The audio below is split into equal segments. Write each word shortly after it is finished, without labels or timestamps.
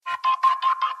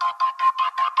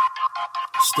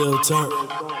Still turn.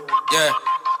 Yeah,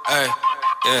 hey,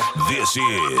 yeah. This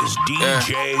is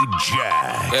DJ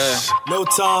Jax. Yeah. No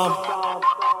time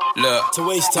Look, to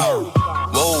waste time.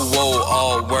 whoa,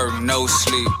 all work, no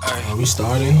sleep. Ay. Are we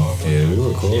starting? Yeah, we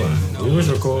recording. We was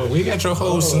recording. We got your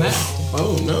whole snap.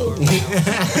 Oh no.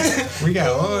 We got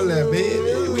all that,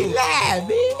 baby. We live,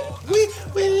 baby.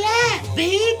 We live,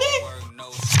 baby.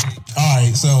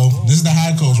 Alright, so this is the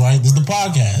High Coast, right? This is the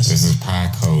podcast. This is High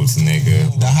Coast,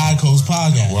 nigga. The High Coast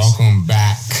podcast. Welcome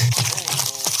back.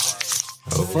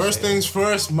 So first things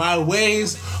first, my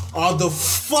ways are the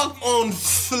fuck on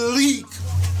fleek.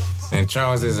 And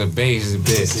Charles is a basic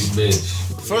bitch.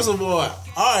 First of all,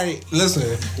 alright,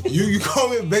 listen, you call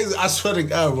me basic, I swear to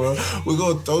God, bro, we're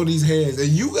gonna throw these hands. And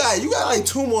you got like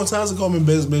 2 more times to call me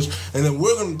basic bitch, and then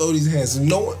we're gonna throw these hands.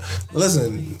 No one,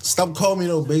 listen, stop calling me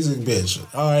no basic bitch.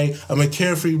 Alright, I'm a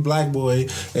carefree black boy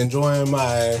enjoying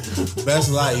my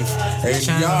best life, and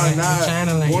y'all not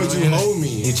going to hold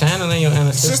me. You channeling your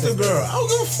inner Sister girl, I don't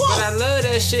give a fuck. But I love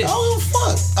that shit. I don't give a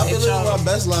fuck. I've been living my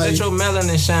best life. Let your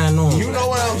melanin shine on. You know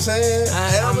what I'm saying?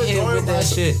 I'm here with that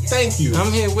shit. Thank you.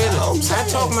 I'm here with it. I I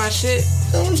talk my shit.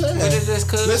 You know what I'm saying? But it's just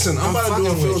cause listen, I'm about to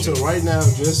do a filter right now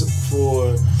just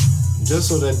so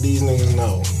that these niggas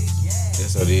know.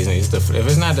 Just so these niggas, if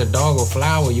it's not the dog or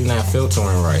flower, you not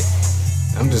filtering right.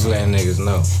 I'm just letting niggas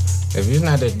know. If it's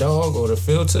not the dog or the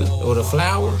filter or the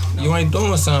flower, you ain't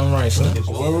doing something right, son.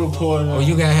 We're recording. Or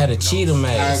you gotta have a cheetah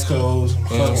mask. High Coast. You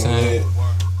know what I'm saying?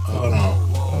 Hold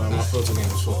on. My filter game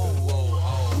is fucking.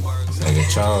 Nigga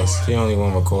Charles, he only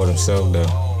want to record himself though.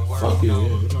 Fuck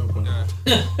you,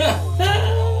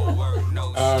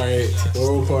 Alright,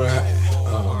 we're recording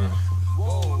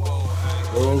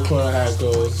High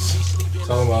Coast.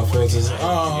 Talking about filters.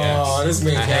 Oh, Yes. this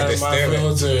nigga I had got to my steal it.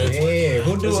 filter. Yeah,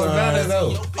 who do It's it better alright.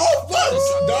 though? Oh, what?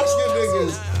 Dark skin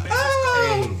niggas.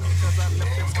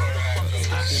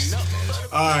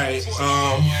 Alright,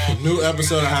 new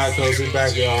episode of High Coast. We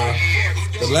back, y'all.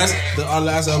 Our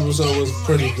last episode was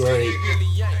pretty great.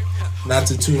 Not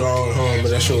to toot our own home, but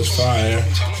that shit was fire.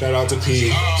 Shout out to P.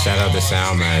 Shout out to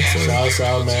Soundman too.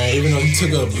 Shout out, man. Even though he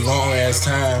took a long ass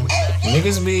time.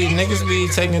 Niggas be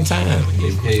taking time.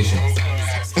 Be patient.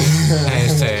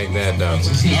 Hashtag that though.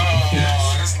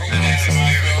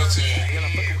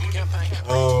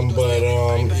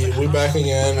 We back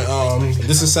again.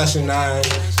 This is session 9.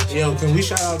 Yo, can we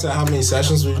shout out to how many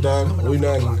sessions we've done? We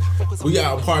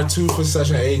got a part 2 for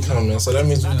session 8 coming, so that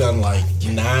means we've done like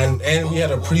 9, and we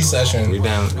had a pre-session. We've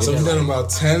done about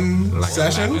 10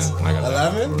 sessions,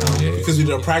 11. Yeah. Because we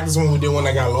did a practice one, we did one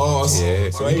that got lost. Yeah,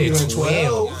 so we did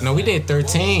 12. No, we did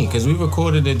 13 because we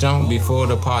recorded the jump before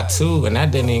the part 2, and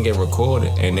that didn't even get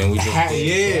recorded, and then we just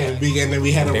and then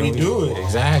we had to redo it.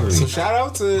 Exactly. So shout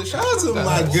out to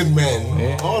my good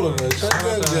men, all of us. Shout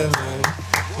out to them, man.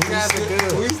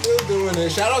 We still doing it.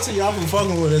 Shout out to y'all for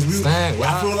fucking with us. I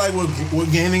feel like we're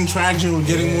gaining traction. We're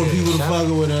getting more people to fuck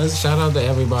with us. Shout out to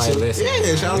everybody listening.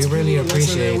 Yeah, shout out we to really people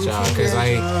appreciate listening. y'all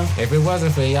because if it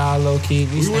wasn't for y'all, low key,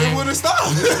 we would have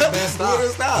stopped. You know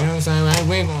what I'm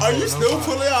saying? Are you still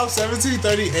pulling off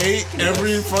 1738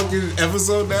 every fucking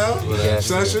episode now? Yes.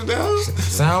 Session now?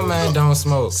 Soundman don't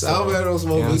smoke. Soundman don't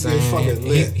smoke. You know what I'm saying? Fucking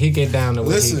lit. He get down the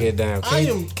way he get down.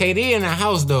 KD in the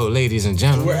house though, ladies and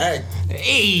gentlemen. We're at.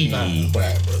 Hey.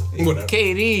 Whatever.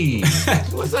 KD.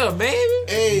 What's up, baby?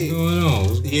 Hey. What's going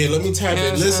on? Yeah, let me tap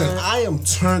it. Listen, I am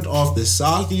turned off the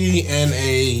sake and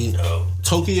a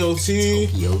Tokyo tea.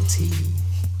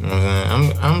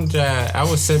 I'm dry. I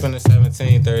was sipping the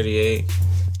 1738.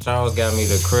 Charles got me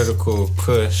the critical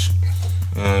kush.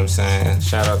 You know what I'm saying?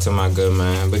 Shout out to my good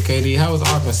man. But KD, how was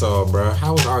Arkansas, bro?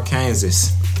 How was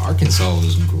Arkansas? Arkansas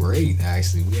was great,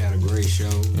 actually. We had a great show.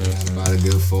 We had about a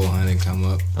good 400 come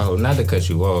up. Oh, not to cut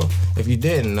you off. If you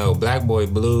didn't know, Black Boy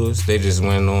Blues, they just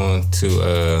went on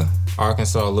to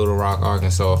Arkansas, Little Rock,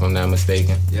 Arkansas, if I'm not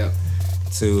mistaken. Yep.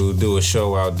 To do a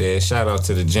show out there. Shout out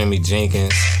to the Jimmy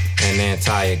Jenkins and the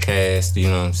entire cast, you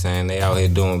know what I'm saying? They out here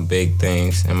doing big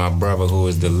things. And my brother who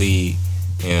is the lead,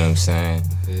 you know what I'm saying?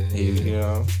 You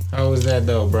know, how was that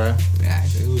though, bro? Yeah,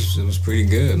 it was pretty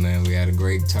good, man. We had a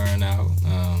great turnout.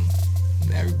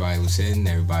 Everybody was hitting,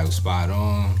 everybody was spot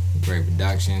on. Great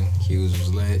production. Hughes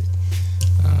was lit.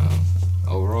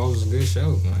 Overall, it was a good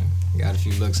show, man. Got a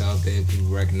few looks out there, people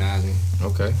recognize me.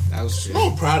 Okay. That was shit.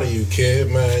 I'm proud of you,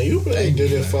 kid, man. You really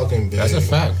did it fucking big. That's a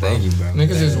fact, bro. Thank you, bro.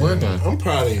 Niggas is working. I'm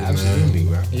proud of you, Absolutely,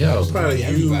 man. bro. Yo, I'm proud of you.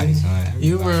 Everybody, son.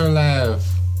 You were alive,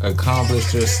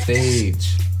 accomplished your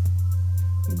stage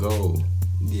goal.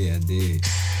 Yeah, I did.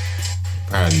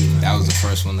 Proud of you, man. That was the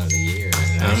first one of the year.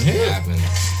 I'm here. Happened.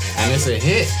 And it's a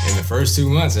hit. In the first 2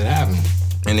 months, it happened.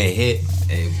 And it hit.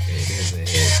 It is a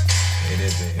hit. It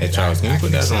Hey Charles, can you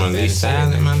put that on least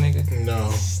silent, my nigga?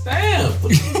 No. Damn.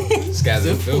 This guy's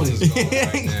in filters going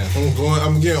right now.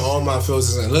 I'm getting all my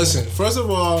filters in. Listen, first of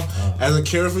all, as a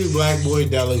carefree black boy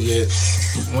delegate,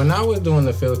 When I was doing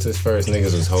the filters first,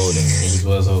 niggas was holding me. He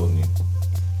was holding you.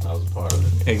 I was a part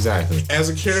of it. Exactly. as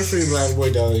a carefree black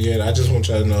boy delegate, I just want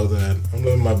y'all to know that I'm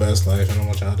living my best life, and I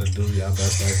want y'all to do y'all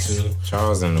best life too.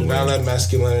 Charles in the Do not way. let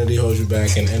masculinity hold you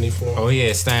back in any form. Oh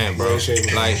yeah, stand, bro. Way,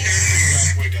 shape, or Like,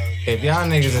 if y'all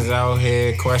niggas is out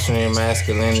here questioning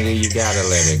masculinity, you gotta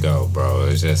let it go, bro.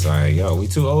 It's just like, yo, we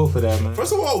too old for that, man.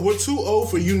 First of all, we're too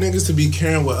old for you niggas to be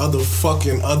caring what other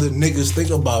niggas think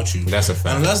about you. That's a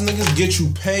fact. Unless niggas get you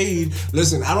paid.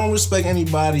 Listen, I don't respect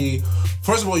anybody.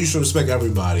 First of all, you should respect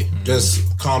everybody. Just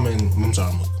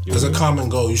as a common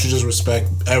goal, you should just respect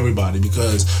everybody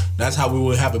because that's how we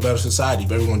would have a better society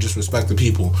if everyone just respect the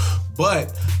people.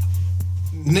 But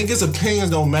niggas' opinions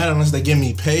don't matter unless they get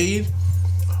me paid.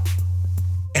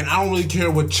 And I don't really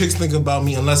care what chicks think about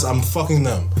me unless I'm fucking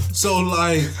them. So,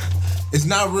 like, it's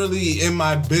not really in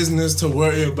my business to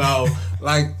worry about,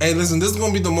 like, hey, listen, this is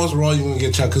going to be the most raw you're going to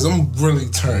get, Chuck, because I'm really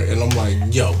turned. And I'm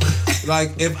like, yo,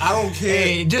 like, if I don't care.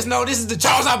 Hey, just know this is the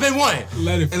Charles I've been wanting.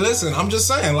 And listen, I'm just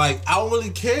saying, like, I don't really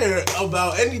care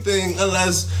about anything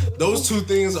unless those two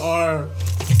things are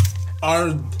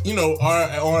a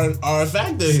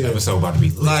factor here. Episode about to be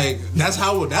lit. Like that's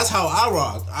how I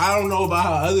rock. I don't know about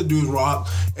how other dudes rock.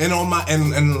 And on my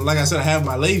and like I said, I have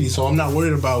my lady, so I'm not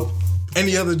worried about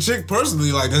any other chick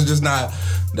personally. Like that's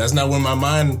not where my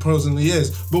mind personally is.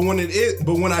 But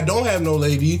when I don't have no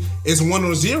lady, it's 1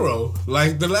 or 0,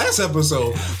 like the last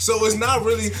episode. So it's not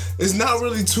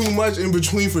really too much in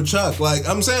between for Chuck. Like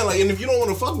I'm saying, like, and if you don't want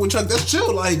to fuck with Chuck, that's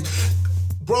chill. Like,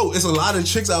 bro, it's a lot of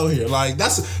chicks out here. Like,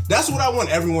 that's what I want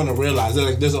everyone to realize.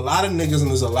 Like, there's a lot of niggas and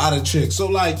there's a lot of chicks. So,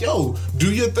 like, yo,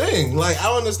 do your thing. Like, I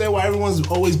don't understand why everyone's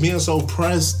always being so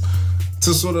pressed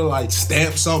to sort of, like,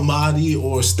 stamp somebody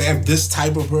or stamp this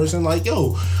type of person. Like,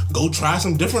 yo, go try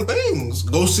some different things.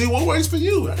 Go see what works for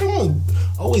you. Everyone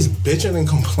always bitching and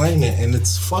complaining, and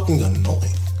it's fucking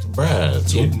annoying.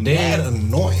 Bruh, Mad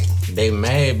annoying. they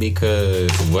mad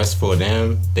because what's for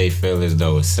them, they feel as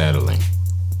though it's settling.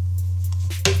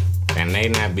 And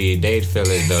they feel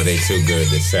as though they too good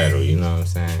to settle, you know what I'm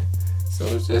saying? So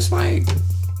it's just like,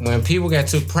 when people get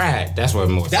too pride, that's what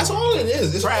more. That's all it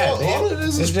is. It's pride. all it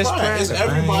is It's just pride. It's pride, man,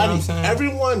 everybody. you know what I'm saying?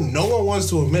 Everyone, no one wants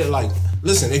to admit, like,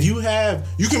 listen, if you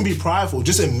can be prideful,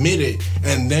 just admit it,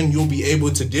 and then you'll be able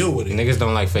to deal with it. Niggas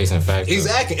don't like facing facts. though.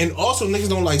 Exactly. And also, niggas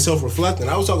don't like self-reflecting.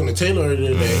 I was talking to Taylor the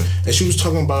other day, and she was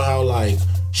talking about how, like,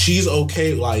 she's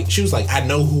okay. Like, she was like, I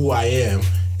know who I am.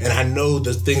 And I know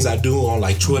the things I do on,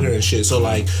 like, Twitter and shit. So,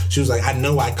 like, she was like, I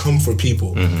know I come for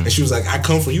people. And she was like, I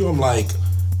come for you. I'm like,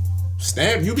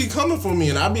 Stamp, you be coming for me.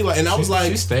 And I'd be like, and I was like,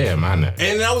 she stay at my neck.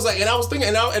 and I was like, and I was thinking,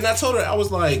 and I told her, I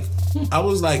was like,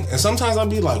 and sometimes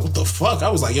I'd be like, what the fuck? I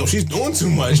was like, yo, she's doing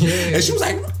too much. And she was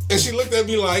like, and she looked at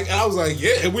me like, and I was like,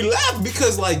 yeah. And we laughed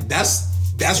because, like, that's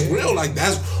real. Like,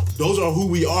 those are who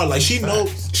we are. Like, she know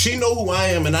who I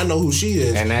am, and I know who she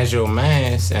is. And as your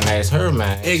man, and as her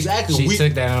man, Exactly. She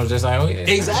took that and was just like, oh yeah,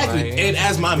 Exactly. Like, And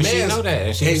as my but man, she know that,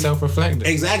 and she was self-reflective.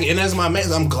 Exactly. And as my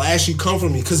man, I'm glad she come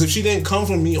from me, because if she didn't come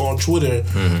from me on Twitter,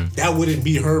 that wouldn't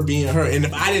be her being her. And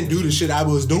if I didn't do the shit I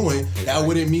was doing, that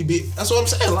wouldn't me be. That's what I'm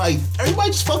saying. Like, everybody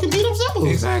just fucking be themselves.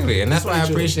 Exactly, and that's why I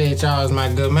appreciate y'all as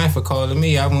my good man for calling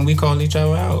me out when we call each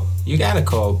other out. You gotta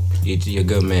call your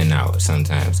good men out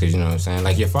sometimes, because you know what I'm saying.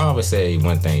 Like your father said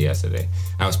one thing yesterday.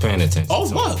 I was paying attention. Oh,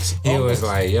 to what? him. He was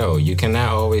like, "Yo, you cannot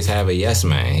always have a yes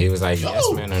man." He was like,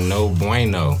 "Yes men are no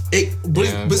bueno."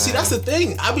 But see, that's the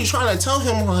thing. I be trying to tell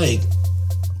him, like,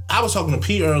 I was talking to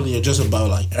Pete earlier just about,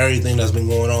 like, everything that's been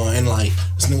going on, and, like,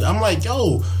 I'm like,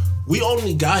 yo, we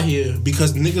only got here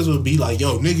because niggas would be like,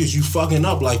 yo, niggas, you fucking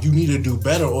up. Like, you need to do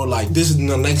better, or, like, this is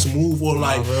the next move, or,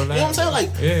 like, you know what I'm saying?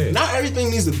 Like, not everything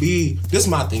needs to be, this is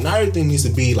my thing, not everything needs to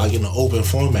be, like, in an open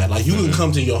format. Like, you can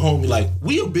come to your homie, like,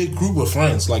 we a big group of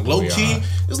friends. Like, low-key,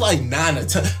 it's like 9 or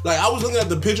 10. Like, I was looking at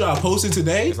the picture I posted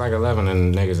today. It's like 11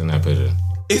 and niggas in that picture.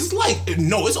 It's like,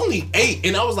 no, it's only 8.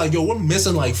 And I was like, yo, we're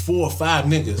missing like 4 or 5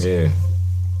 niggas. Yeah.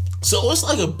 So it's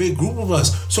like a big group of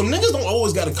us. So niggas don't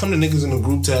always got to come to niggas in a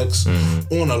group text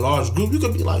on a large group. You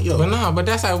could be like, yo. But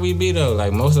that's how we be though.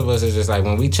 Like most of us is just like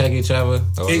when we check each other.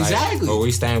 Or Exactly. Or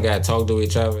we stand gotta talk to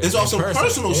each other. It's also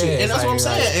personal shit. And that's what I'm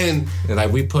saying. And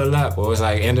like we pull up, or it's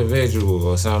like individual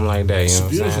or something like that. You know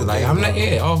what I'm saying? Like I'm not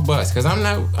off bus because I'm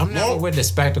never with the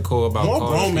spectacle about more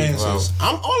calling bromances.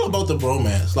 I'm all about the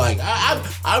bromance. Like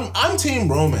I'm team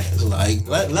bromance. Like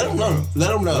let them know.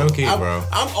 Let them know. Low key, bro.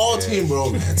 I'm all team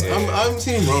bromance. I'm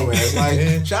team bromance.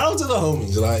 Like shout out to the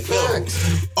homies. Like yo,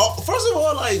 first of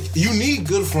all, like, you need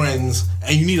good friends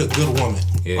and you need a good woman.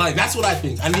 Yeah. Like, that's what I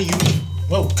think.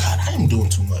 Oh, God, I am doing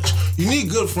too much. You need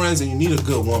good friends and you need a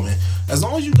good woman. As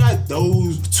long as you got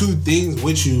those two things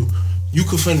with you, you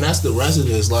can finesse the rest of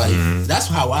this. Like, that's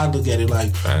how I look at it.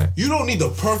 Like, you don't need the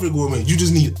perfect woman. You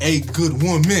just need a good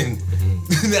woman.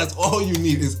 That's all you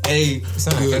need is a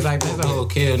good Cause like there's a whole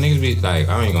kill. Niggas be like,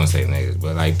 I ain't gonna say niggas,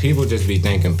 but like people just be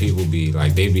thinking people be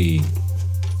like they be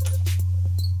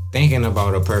thinking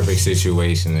about a perfect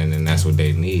situation and then that's what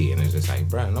they need. And it's just like,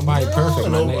 bro, nobody perfect,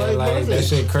 my nigga. Like perfect. That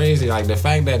shit crazy. Like the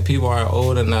fact that people are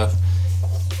old enough,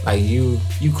 like you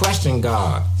question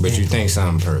God, but you think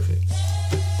something perfect.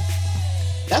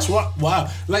 That's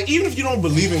why. Like, even if you don't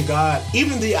believe in God,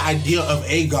 even the idea of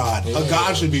a God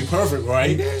should be perfect,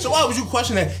 right? Yeah. So why would you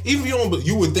question that? Even if you don't,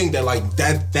 you would think that like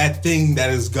that thing that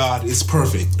is God is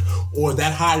perfect, or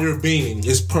that higher being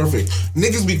is perfect.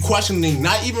 Niggas be questioning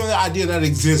not even the idea that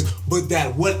exists, but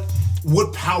that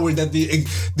what power that the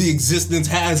existence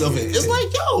has of it. It's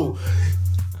like, yo,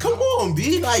 come on,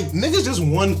 B. Like, niggas just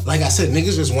want, like I said,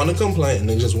 niggas just want to complain,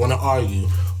 niggas just want to argue.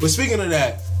 But speaking of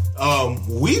that.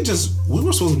 We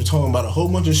were supposed to be talking about a whole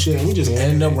bunch of shit and we just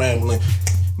ended up rambling.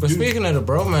 But speaking of the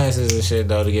bromances and shit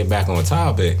though, to get back on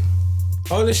topic,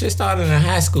 all this shit started in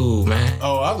high school, man.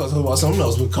 Oh, I was gonna talk about something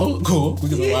else, but cool. We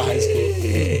can talk about high school.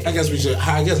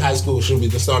 I guess high school should be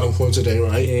the starting point today,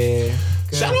 right? Yeah.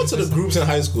 Shout out to the groups in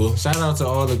high school. Shout out to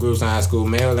all the groups in high school,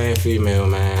 male and female,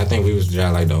 man. I think we was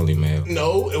just like the only male.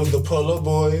 No, it was the Polo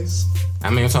Boys.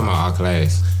 I mean, I'm talking about our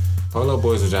class. Polo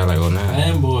Boys was just like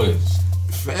 09.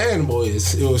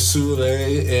 Fanboys. It was Sule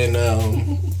and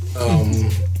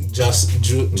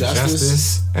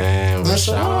Justice and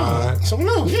Rashad. So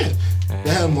no, yeah. They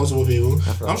had multiple people.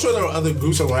 I'm sure there were other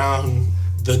groups around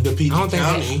the PG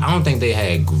County. I don't think they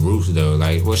had groups though.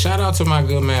 Like, well, shout out to my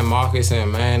good man Marcus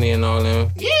and Manny and all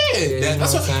them. Yeah,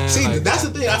 that's what. See, like, that's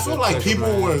the thing. I feel like people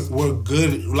were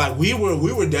good. Like we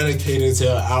were dedicated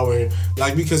to our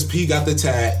because P got the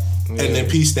tat and then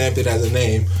P stamped it as a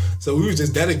name. So we were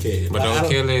just dedicated. But don't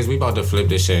kill is we about to flip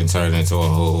this shit and turn it into a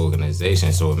whole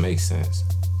organization, so it makes sense.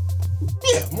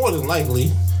 Yeah, more than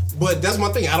likely. But that's my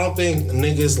thing. I don't think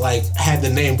niggas had the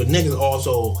name, but niggas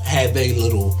also had they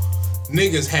little.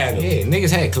 Niggas had them. Yeah, niggas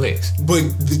had clicks. But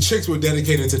the chicks were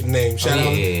dedicated to the name. Shout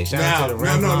out to the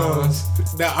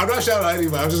Revlons. Now, I'm not shouting out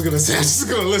anybody. I'm just going to say, I'm just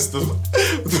going to list them.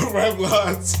 The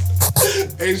Revlons,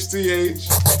 HTH.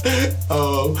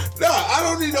 I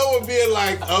don't need no one being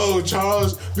like, oh,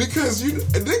 Charles. Because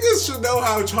niggas should know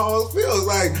how Charles feels.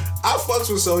 Like, I fucks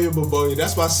with Sonya Boboya.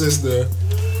 That's my sister.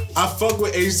 I fuck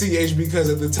with HTH because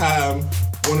at the time,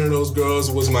 one of those girls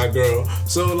was my girl.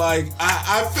 So,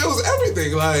 I feels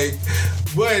everything.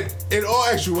 But in all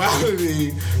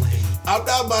actuality, I'm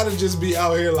not about to just be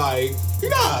out here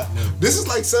this is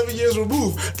 7 years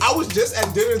removed. I was just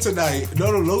at dinner tonight.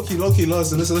 No, low-key,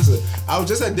 listen. I was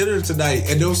just at dinner tonight,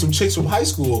 and there was some chicks from high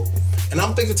school. And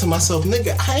I'm thinking to myself,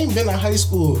 nigga, I ain't been in high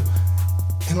school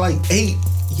in 8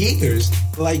 years.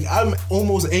 I'm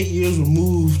almost 8 years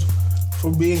removed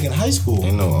from being in high school.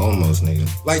 Ain't no almost, nigga.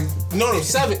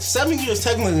 7 years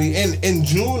technically. In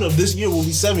June of this year will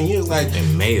be 7 years.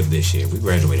 In May of this year. We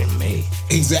graduated in May.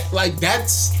 Exactly.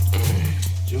 That's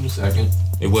June 2nd.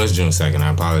 It was June 2nd. I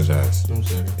apologize. June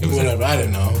 2nd. It was whatever. I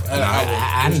didn't know.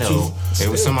 I know. It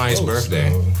was somebody's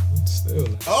birthday. Still.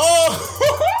 Oh!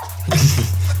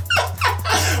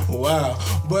 Wow.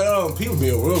 But people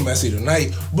being real messy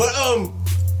tonight. But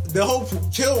the whole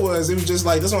kill it was just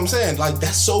that's what I'm saying.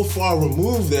 That's so far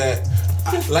removed that,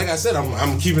 like I said,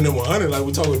 I'm keeping it 100.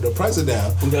 We talking the price of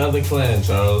down. Who the other clan,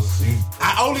 Charles?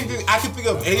 I can think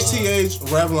of HTH,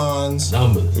 Revlons,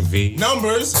 Numbers,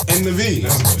 and the V.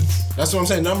 That's what I'm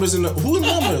saying. Numbers and who are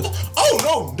Numbers? Oh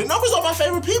no, the Numbers are my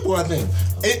favorite people. I think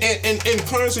in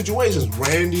current situations,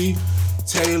 Randy,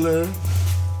 Taylor,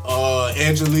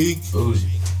 Angelique. Bougie.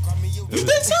 You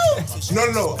think so?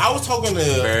 No. I was talking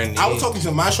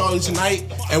to my Charlie tonight,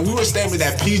 and we were saying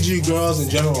that PG girls in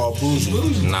general are bougie.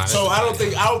 Nah, so I don't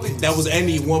think that was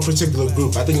any one particular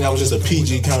group. I think that was just a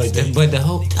PG county thing. But the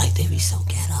whole they be so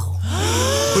ghetto.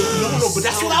 But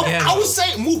that's what I was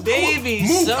saying. Move.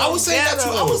 I was saying that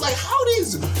too. I was like, how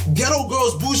these ghetto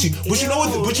girls bougie? But you know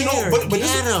what? But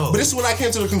this is when I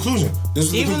came to the conclusion.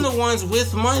 Even the ones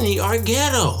with money are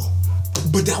ghetto.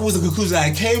 But that was the conclusion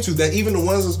I came to, that even the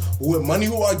ones with money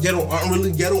who are ghetto aren't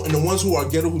really ghetto, and the ones who are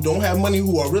ghetto who don't have money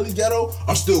who are really ghetto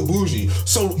are still bougie.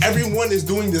 So everyone is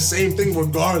doing the same thing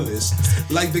regardless.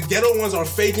 The ghetto ones are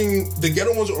faking, the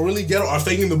ghetto ones who are really ghetto are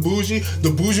faking the bougie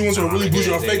ones who are really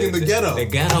bougie are faking the ghetto. The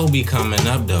ghetto be coming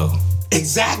up though.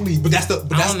 Exactly, but that's the.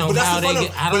 But I don't know how they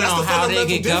get. I don't know how they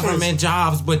get government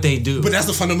jobs, but they do. But that's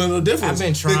the fundamental difference. I've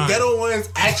been trying. The ghetto ones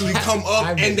actually come up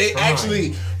and they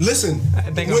actually listen. I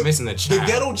think I'm missing a child. The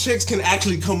ghetto chicks can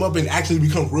actually come up and actually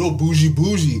become real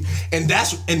bougie, and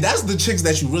that's the chicks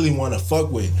that you really want to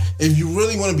fuck with. If you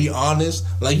really want to be honest,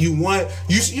 like you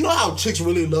know how chicks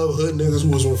really love hood niggas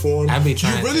who was reformed. I be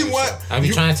trying. I be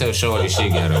trying to tell Shorty she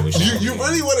ghetto. You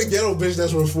really want a ghetto bitch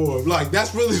that's reformed. Like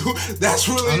that's really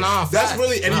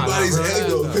anybody's head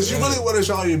though, because you really want to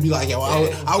show you to be like, yo,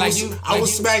 I would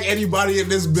smack anybody in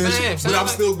this bitch, but I'm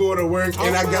still going to work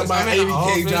and I got my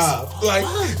 80K job. Like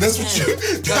that's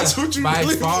what you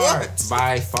really want.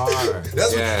 By far.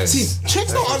 See,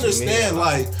 chicks don't understand.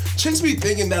 Like chicks be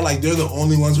thinking that like they're the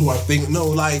only ones who are thinking. No,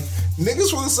 like. Niggas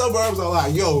from the suburbs are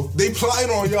like, yo, they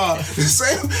plotting on y'all the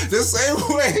same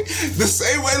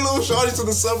way little shorties from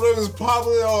the suburbs is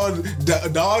probably on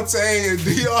Dante and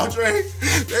DeAndre.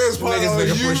 They was probably on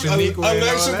you,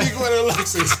 Alexa, Nico, and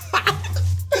Alexis.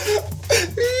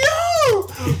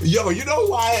 Yo, you know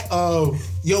why?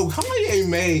 Kanye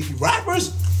made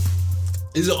rappers.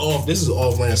 This is an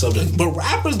off-brand subject, but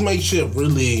rappers make shit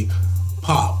really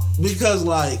pop because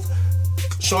like.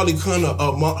 Shorty her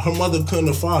mother couldn't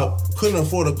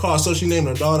afford a car, so she named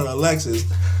her daughter Alexis.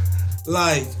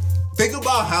 Like, think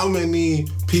about how many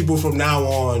people from now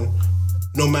on,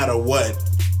 no matter what,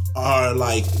 are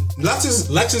like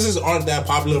Lexuses aren't that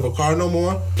popular of a car no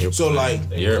more. You're playing.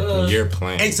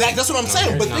 Exactly, that's what I'm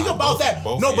saying. But think about that.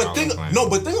 But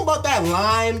think about that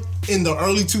line in the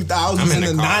early 2000s and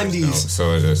the 90s. Though,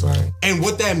 so it's just like, and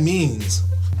what that means.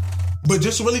 But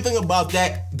just really think about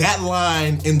that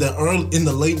line in the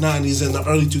late 90s and the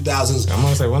early 2000s. I'm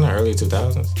gonna say when the early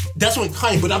 2000s. That's when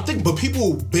Kanye. But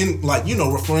people been like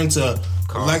referring to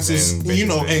Lexus,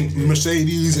 and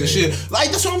Mercedes and shit. Like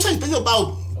that's what I'm saying. Think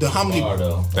about how many.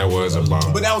 That was a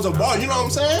bar. But that was a bar. You know what I'm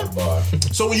saying? Bar.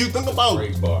 So when you think about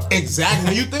exactly,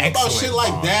 when you think about shit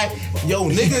like that, yo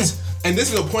niggas, and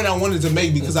this is a point I wanted to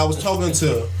make because I was talking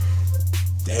to.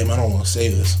 Damn, I don't want to say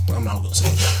this. I'm not gonna say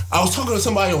it. I was talking to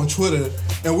somebody on Twitter,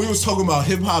 and we was talking about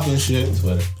hip hop and shit.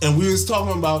 And we was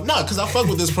talking about because I fuck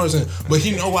with this person, but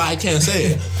he know why I can't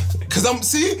say it. Cause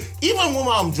even when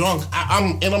I'm drunk,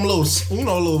 I'm a little, a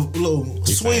little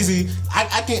sweezy.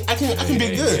 I can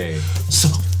be good.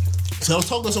 So I was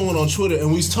talking to someone on Twitter, and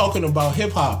we was talking about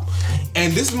hip hop,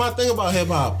 and this is my thing about hip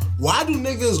hop. Why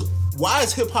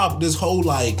is hip hop this whole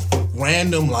like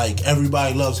random like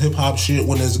everybody loves hip hop shit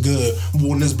when it's good, but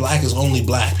when it's black it's only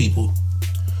black people?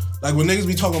 Like when niggas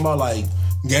be talking about like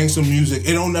gangster music,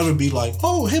 it don't never be like,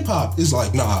 oh hip hop. It's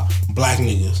like nah, black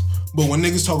niggas. But when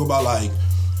niggas talk about like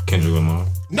Kendrick Lamar,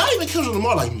 not even Kendrick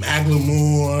Lamar, like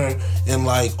Macklemore and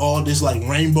like all this like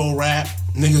rainbow rap,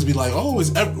 niggas be like, oh,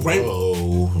 it's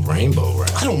rainbow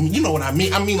rap. I don't, you know what I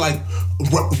mean? I mean like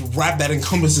rap that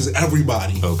encompasses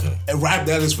everybody. Okay. And rap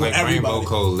that is for like everybody. Rainbow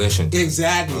Coalition.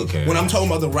 Exactly. Okay. When I'm talking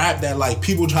about the rap that like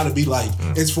people try to be like,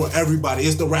 it's for everybody.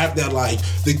 It's the rap that like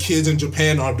the kids in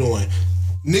Japan are doing.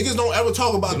 Niggas don't ever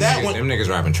talk about that one. Them niggas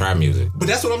rapping trap music. But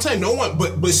that's what I'm saying. No one,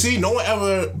 but see, no one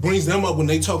ever brings them up when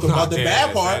they talk about the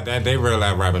bad part. That they real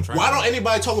life rapping trap. Why don't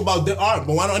anybody talk about the art?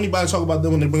 But why don't anybody talk about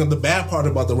them when they bring up the bad part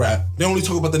about the rap? They only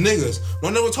talk about the niggas.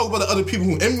 Don't never talk about the other people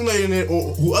who emulating it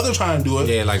or who other trying to do it.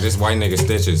 Yeah, like this white nigga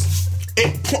Stitches.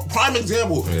 Prime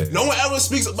example. Yeah. No one ever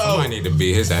speaks about. Somebody need to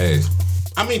beat his ass.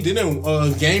 I mean, didn't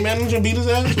Game Manager beat his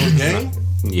ass? Or Game?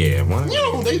 Yeah, but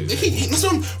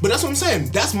that's what I'm saying.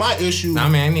 That's my issue. I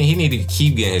mean, he need to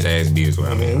keep getting his ass beat as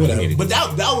well. I mean, whatever. But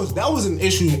that was an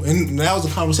issue, and that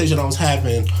was a conversation I was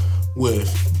having with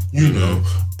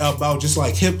about just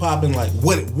like hip hop and like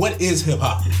what is hip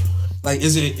hop? Like,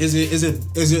 is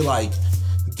it like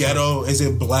ghetto? Is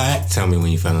it black? Tell me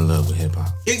when you fell in love with hip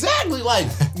hop. Exactly. Like,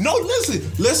 no,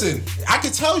 listen. I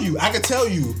could tell you.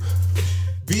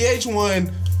 VH1,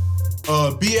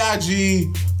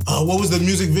 B.I.G. What was the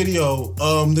music video?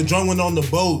 The drum went on the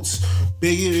boats.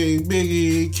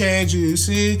 Biggie, can't you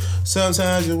see?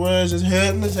 Sometimes your words just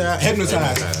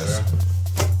hypnotize.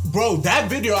 Bro, that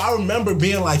video, I remember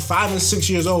being like 5 and 6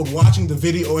 years old, watching the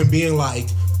video and being like,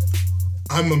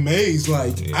 I'm amazed.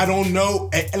 Like, yeah. I don't know.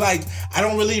 Like, I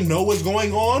don't really know what's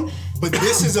going on, but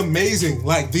this is amazing.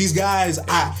 Like, these guys,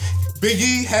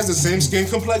 Biggie has the same skin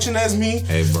complexion as me.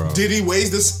 Hey, bro. Diddy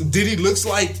looks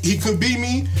like he could be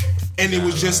me. And it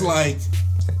was just like...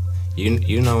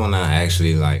 You know when I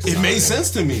actually like... It made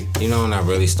sense to me. You know when I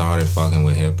really started fucking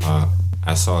with hip-hop?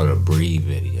 I saw the Breathe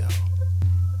video.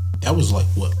 That was like,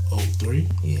 what, 03?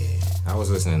 Yeah. I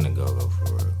was listening to Go-Go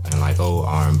for real. And like old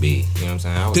R&B. You know what I'm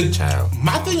saying? I was a child.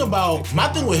 My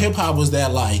thing with hip-hop was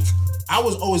that like, I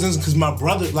was always into... Because my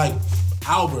brother, like...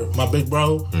 Albert, my big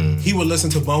bro, he would listen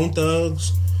to Bone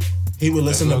Thugs. He would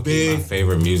listen to Big. My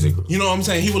favorite music group. You know what I'm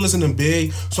saying? He would listen to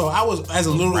Big. So I was, as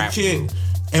a little kid, group.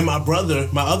 and my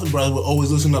other brother would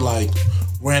always listen to like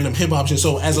random hip hop shit.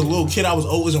 So as a little kid, I was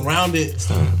always around it.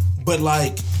 But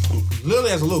like,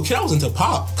 literally as a little kid, I was into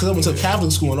pop because I went to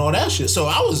Catholic school and all that shit. So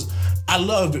I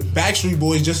loved Backstreet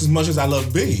Boys just as much as I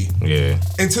loved Biggie. Yeah.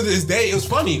 And to this day, it was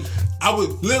funny. I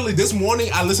would literally this morning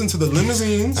I listened to the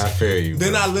Limousines. I feel you.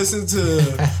 Then I listened to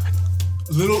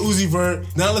Lil Uzi Vert.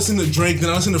 Then I listened to Drake. Then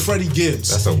I listened to Freddie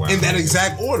Gibbs. That's a wild in that idea.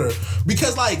 exact order.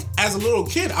 Because like as a little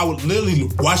kid, I would literally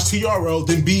watch TRL,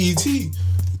 then BET,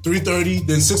 3:30,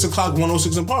 then 6 o'clock,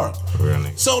 106 in Park.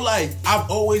 Really? So like I've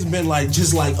always been like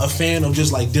just like a fan of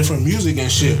just like different music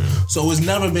and shit. So it's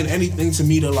never been anything to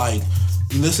me to like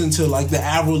listen to like the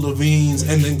Avril Lavigne's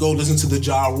and then go listen to the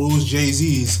Ja Rule's,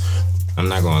 Jay-Z's. I'm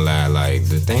not gonna lie, like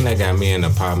the thing that got me into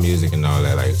pop music and all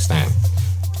that, like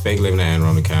Fake Living in Anne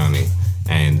Arundel County,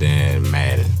 and then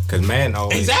Madden, cause Madden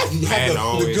always Exactly. You had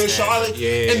the Good Charlotte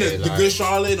and the Good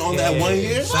Charlotte on that one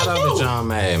year. Shout Like, out bro, to John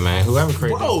Madden, man. Whoever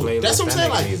created Bro, the playlist, that's what I'm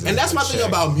saying. that nigga Like, needs and that's my a thing check.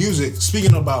 about music.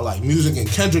 Speaking about like music and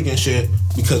Kendrick and shit,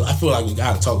 because I feel like we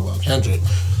gotta talk about Kendrick.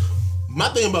 My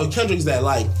thing about Kendrick is that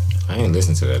like I ain't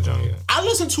listened to that joint yet. I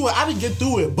listened to it, I didn't get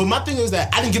through it, but my thing is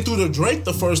that I didn't get through the Drake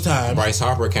the first time. Bryce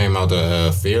Harper came out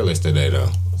to Fearless today though.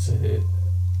 That's it.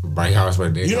 Bryce Harper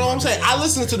did. You know what I'm saying? I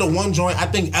listened to the one joint. I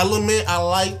think Element I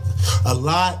like a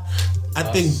lot. I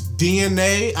think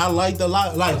DNA I liked a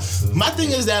lot. Like my thing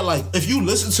is that like if you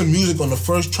listen to music on the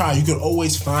first try, you can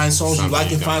always find songs you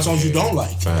like and find songs you don't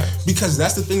like. Facts. Because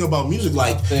that's the thing about music.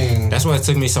 Like That's why it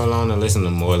took me so long to listen to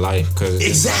More Life, cause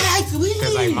exactly.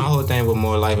 Cause like my whole thing with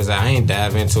More Life is that I ain't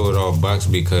dive into it all bucks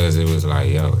because it was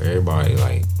like, yo,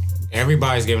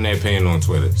 everybody's giving their opinion on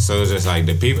Twitter. So it's just like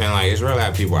the people, and like it's real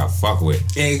life people I fuck with.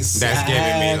 Exactly. That's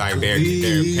giving me like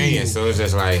their opinion. So it's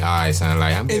just like, all right, son,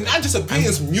 like I'm. And not just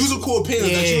opinions, musical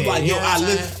opinions that you like, yo,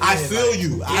 I feel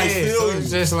you. I feel so you.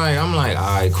 it's just like I'm like,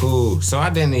 all right, cool. So I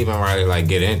didn't even really like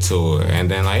get into it, and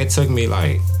then like it took me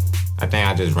like, I think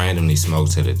I just randomly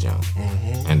smoked to the jump,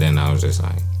 and then I was just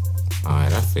like, all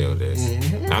right, I feel this.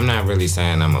 I'm not really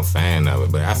saying I'm a fan of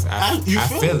it, but I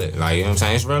feel it. Like, you know what I'm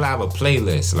saying? It's real. I have a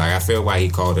playlist. Like, I feel why he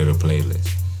called it a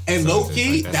playlist. And So low it's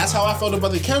key, like, that's how I felt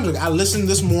about the Kendrick. I listened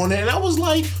this morning and I was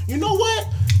like, you know what?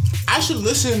 I should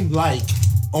listen like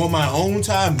on my own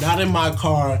time, not in my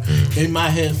car, in my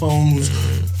headphones,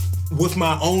 with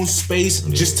my own space,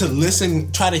 just to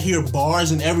listen, try to hear bars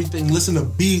and everything, listen to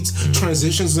beats,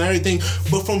 transitions and everything.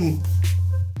 But from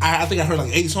I think I heard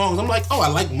like 8 songs. I'm like, oh, I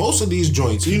like most of these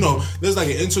joints. You know, there's like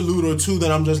an interlude or two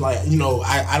that I'm just like, you know,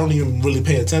 I don't even really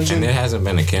pay attention. And there hasn't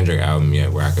been a Kendrick album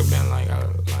yet where I could been like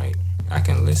I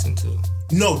can listen to.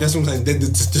 No, that's what I'm saying.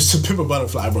 The Pimp a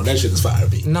Butterfly, bro, that shit is fire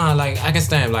beat. No, like I can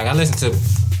stand. Like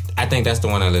I think that's the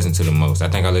one I listen to the most. I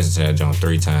think I listened to that joint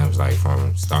 3 times, like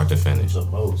from start to finish. The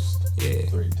most. Yeah.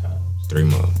 3 times. 3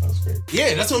 more. That's great.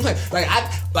 Yeah, that's what I'm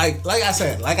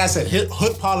saying. Like I said,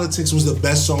 Hood Politics was the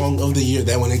best song of the year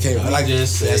that when it came out. Like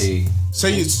just say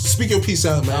you speak your piece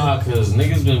out, man. Nah, cause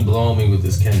niggas been blowing me with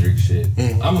this Kendrick shit.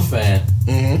 I'm a fan.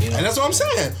 You know? And that's what I'm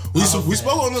saying. We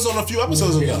spoke on this on a few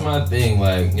episodes ago. Here's my thing,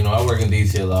 like, you know, I work in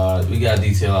DTLR. We got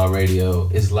DTLR radio.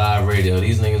 It's live radio.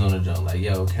 These niggas on the jump like,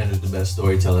 yo, Kendrick's the best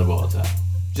storyteller of all time.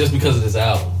 Just because of this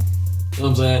album. You know what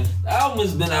I'm saying? The album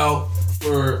has been out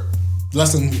for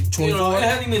Less than 24. You know, it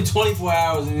hasn't even been 24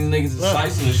 hours and these niggas is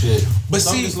slicing the shit. But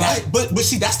so see, but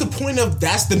see, that's the point of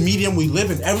that's the medium we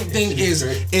live in. Everything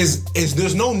is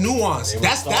there's no nuance.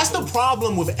 That's the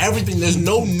problem with everything. There's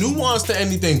no nuance to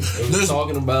anything. There's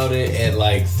talking about it at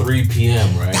like 3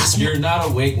 p.m. Right? You're not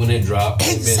awake when it dropped.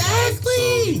 Exactly.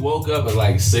 So you woke up at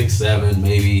like 6, 7,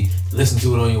 maybe. Listen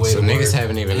to it on your way. So to niggas work.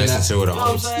 haven't even listened to it all. You know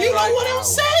what I'm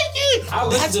saying? I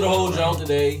listened to the whole jump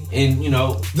today, and you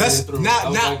know, I was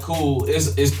like, cool.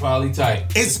 It's probably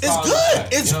tight. It's good. Tight.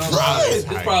 It's you know good.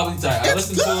 It's probably tight. I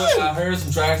listened to it. I heard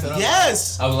some tracks. And I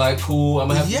was like, cool. I'm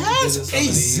gonna have to revisit some of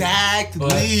these. Exactly.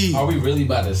 But are we really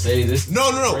about to say this? No.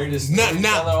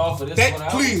 Not off of this one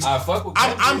please. I fuck with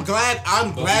I'm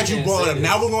glad you brought it up.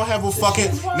 Now we're gonna have a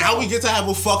fucking. Now we get to have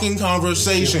a fucking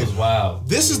conversation. Wow.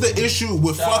 This is the issue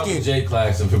with fucking Jay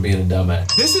Claxton for being a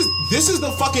dumbass. This is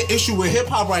the fucking issue with hip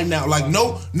hop right now. Like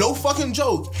no fucking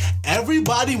joke.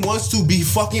 Everybody wants to be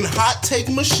fucking hot take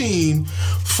machine,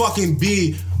 fucking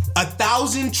be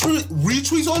 1,000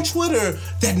 retweets on Twitter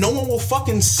that no one will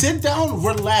fucking sit down,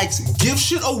 relax, give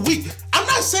shit a week. I'm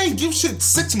not saying give shit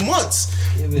 6 months.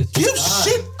 Give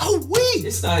shit a week.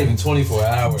 It's not even 24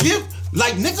 hours.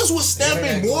 Like niggas was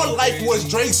stamping More Life was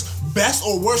Drake's best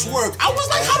or worst work. I was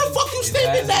like, how the fuck you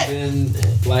statement that? Been,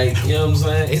 like, you know what I'm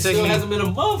saying? It still me- hasn't been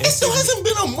a month. It still hasn't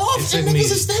been a month, and took me-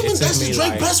 niggas is statement it took that's the me Drake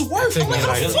like- best work. it took I'm like, me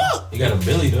how the like- fuck? You got a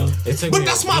Billy though. It took But me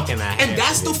that's a my, week and a half and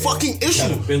that's to the get there. fucking Got a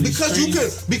issue Billy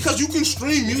because you can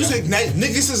stream music.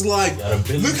 Niggas is like, Got a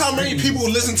Billy look how many stream. people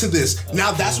listen to this.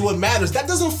 Now that's what matters. That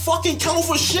doesn't fucking count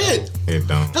for shit. It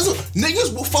don't.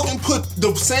 Niggas will fucking put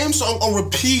the same song on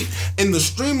repeat and the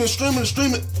streaming.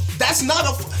 That's not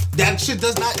that shit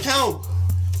does not count.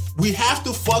 We have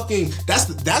to fucking.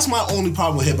 That's my only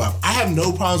problem with hip hop. I have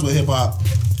no problems with hip hop.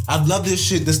 I love this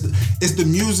shit. It's the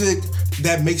music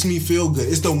that makes me feel good.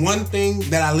 It's the one thing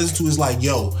that I listen to is like,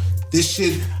 yo, this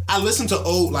shit. I listen to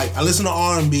I listen to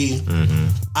R&B.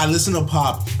 I listen to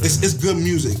pop. It's good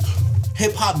music.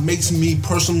 Hip hop makes me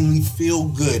personally feel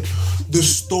good. The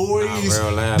stories,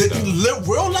 real life,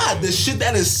 real life, the shit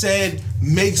that is said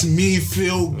makes me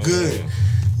feel good.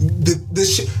 The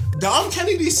shit. Dom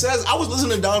Kennedy says, I was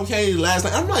listening to Dom Kennedy last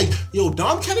night. I'm like, yo,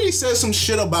 Dom Kennedy says some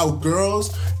shit about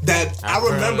girls that I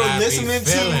remember listening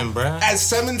to at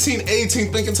 17,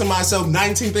 18, thinking to myself,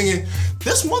 19, thinking,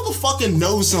 this motherfucker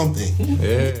knows something.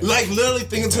 Yeah. Like, literally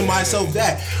thinking to myself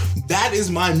that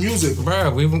is my music.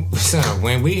 Bro,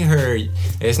 when we heard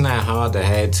it's not hard to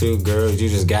have two girls, you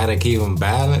just gotta keep them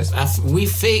balanced. We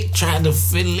fake tried to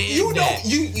fill in. You know,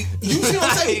 you see what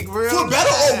I'm saying? Like, real For better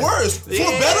or worse. For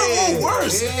Yeah. better or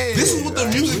worse. Yeah. This is what the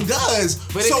music does.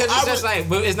 But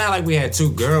but it's not like we had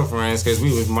two girlfriends because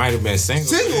we might have been single.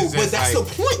 It's but just that's like,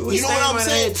 the point. we You know what I'm had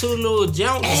saying? two little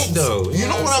junkies though. You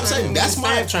know what I'm saying? That's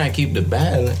my trying to keep the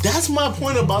balance. That's my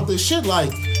point about this shit.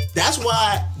 Like, that's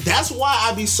why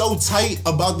I be so tight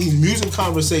about these music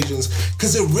conversations,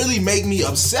 because it really make me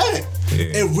upset.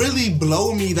 Yeah. It really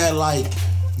blow me that like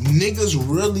niggas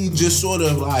really just sort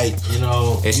of like, You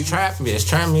know, It's trap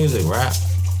music, rap.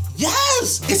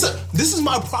 yes, this is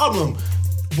my problem.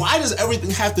 Why does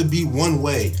everything have to be one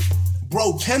way?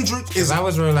 Bro, Kendrick is. Cause I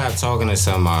was real live talking to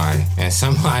somebody, and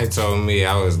somebody told me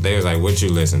they was like, "What you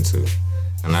listen to?"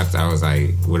 And I was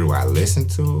like, "What do I listen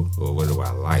to, or what do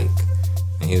I like?"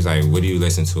 And he was like, "What do you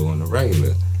listen to on the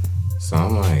regular?" So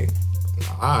I'm like,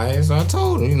 "Alright." So I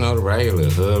told him, the regular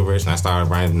Hood Rich, and I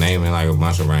started naming like a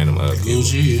bunch of random other people.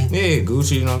 Gucci. Yeah,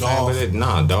 Gucci. You know what I'm saying?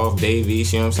 But Dolph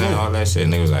Davies. You know what I'm saying? All that shit.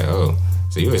 And they was like, "Oh,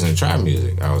 so you listen to trap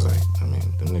music?" I was like, "I mean,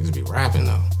 them niggas be rapping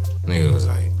though." Nigga was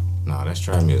like, "No, that's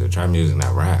trap music. Trap music,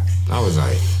 not rap." And I was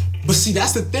like, But see,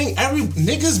 that's the thing.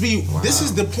 Niggas be. Wow. This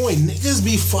is the point. Niggas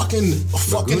be fucking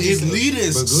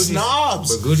elitists,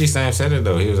 snobs. But Gucci Sam said it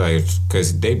though. He was like,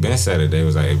 because they been said it. They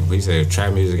was like, he said, if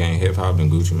trap music ain't hip hop,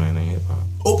 then Gucci Mane ain't hip hop.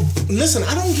 Oh, listen,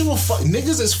 I don't give a fuck.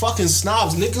 Niggas is fucking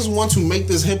snobs. Niggas want to make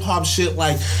this hip hop shit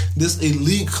like this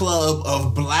elite club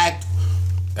of black.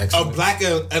 Excellent. Of black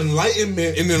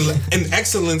enlightenment and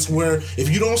excellence, where if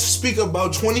you don't speak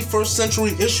about 21st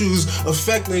century issues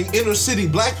affecting inner city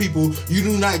black people, you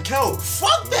do not count.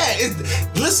 Fuck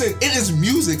that. Listen, it is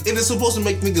music. It is supposed to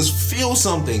make niggas feel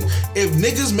something. If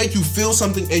niggas make you feel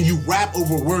something and you rap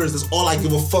over words, that's all I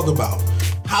give a fuck about.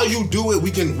 How you do it,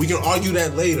 we can argue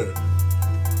that later.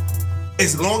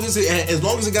 As long as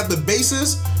it got the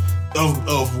basis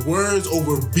of words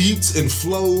over beats and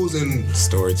flows and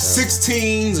Storytelling.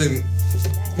 16s and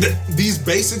these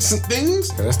basics and things.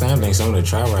 That's the thing. Some of the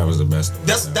trap rappers are the best.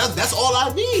 That's all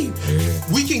I need.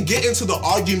 Yeah. We can get into the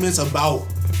arguments about,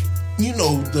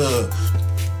 the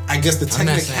I'm not saying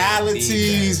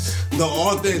technicalities,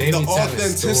 the They be telling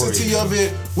authenticity stories, of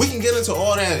it. We can get into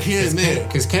all that here and there.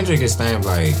 Because Kendrick is saying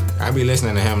like, I be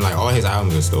listening to him like all his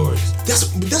albums are stories.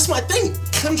 That's my thing.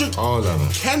 All of them.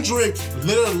 Kendrick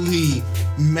literally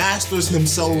masters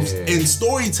himself in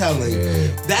storytelling. Yeah.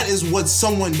 That is what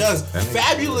someone does.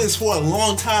 Fabulous for a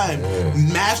long time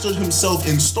mastered himself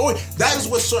in story. That is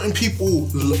what certain people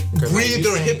breathe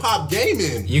their hip hop game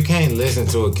in. You can't listen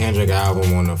to a Kendrick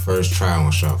album on the first try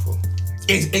on shuffle.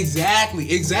 Exactly.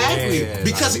 Yeah,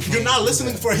 Because like, you're not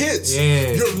listening for hits.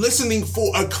 Yeah. You're listening for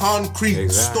a concrete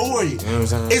story. You know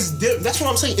what I'm saying? That's what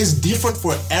I'm saying. It's different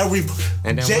for every.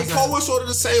 And then J. once Cole was sort of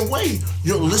the same way.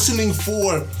 You're listening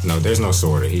for. No, there's no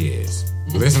sorta. He is.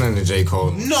 Listening to J.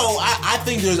 Cole. No, I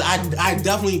think there's. I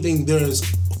definitely think there's,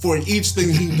 for each thing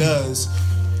he does,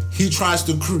 he tries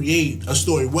to create a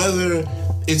story, whether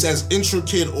it's as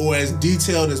intricate or as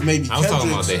detailed as maybe I was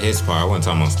talking about the hits part. I wasn't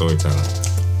talking about storytelling.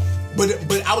 But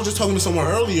I was just talking to someone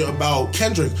earlier about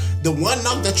Kendrick. The one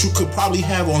knock that you could probably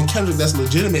have on Kendrick that's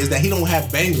legitimate is that he don't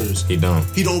have bangers. He don't.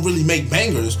 He don't really make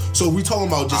bangers. So we talking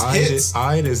about just hits.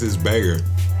 Alright is his banger.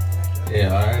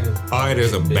 Yeah, alright. Alright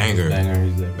is a banger.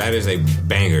 He's a That is a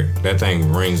banger. That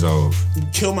thing rings off.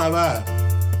 Kill My Vibe.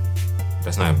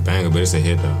 That's not a banger, but it's a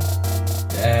hit though.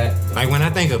 that. Like when I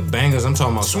think of bangers, I'm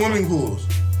talking about Swimming pools.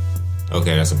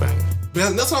 Okay, that's a banger.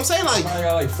 But that's what I'm saying. Like, I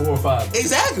got like 4 or 5.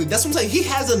 exactly. That's what I'm saying. He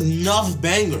has enough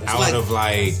bangers.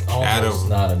 Almost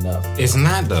not enough. It's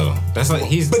not though. That's like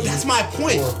But that's my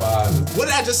point. 4 or 5. What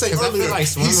did I just say 'Cause I feel earlier? like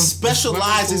He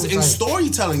specializes in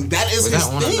storytelling. That is Was his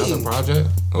that on thing. another project?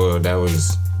 Or that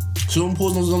was... Swimming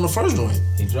pools was on the first joint,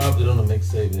 He dropped it on the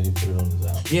mixtape and then he put it on his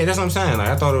album. Yeah, that's what I'm saying. Like,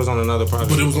 I thought it was on another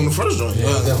project. but it was on the first joint.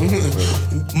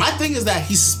 definitely. My thing is that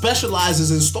he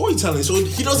specializes in storytelling, so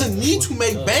he doesn't need to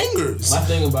make bangers. My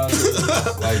thing about it is,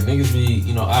 like, niggas be,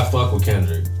 I fuck with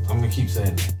Kendrick. I'm gonna keep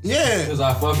saying that. Yeah. Because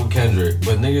I fuck with Kendrick,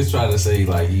 but niggas try to say,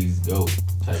 like, he's GOAT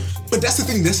type shit. But that's the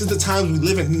thing. This is the times we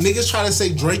live in. Niggas try to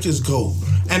say Drake is GOAT.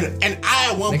 And I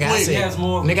at one Nigga, I point... said- He has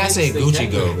more Nigga, I hits said than Gucci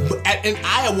Kendrick, GOAT. though. And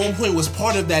I at one point was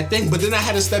part of that thing, but then I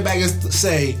had to step back and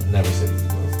say... I never said he was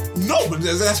GOAT. No, but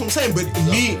that's what I'm saying. But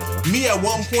me at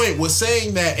one point was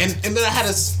saying that, and then I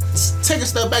had to take a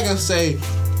step back and say,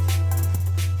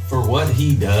 For what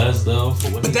he does, though,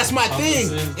 for what but he that's my thing.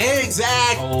 encompasses,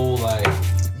 Exactly. whole, like...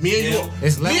 Me and you,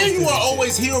 It's me and levels you to are this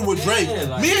always here with Drake. Yeah,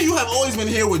 like- Me and you have always been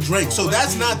here with Drake. So what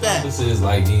that's he not that. encompasses,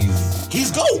 like,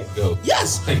 He's GOAT. GOAT.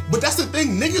 Yes. But that's the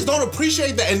thing. Niggas don't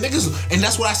appreciate that. And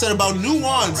that's what I said about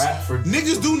nuance. Rap for-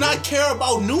 Niggas do not care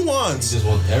about He nuance. just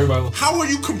want everybody... How are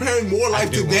you comparing More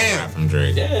Life to Damn? From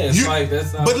Drake. Yeah, it's You- like,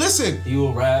 that's not... But listen, He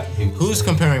will rap. He will Who's sing.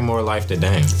 comparing More Life to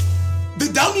Damn? the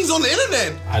dummies on the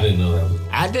internet. I didn't know that was...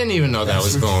 I didn't even know that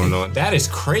was going on. That is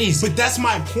crazy. But that's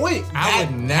my point. I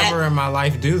would never in my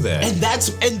life do that. And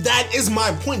that is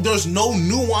my point. There's no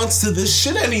nuance to this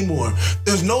shit anymore.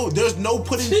 There's no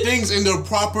putting things in their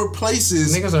proper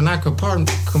places. Niggas are not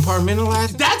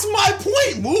compartmentalized. That's my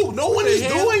point, Moo. No one is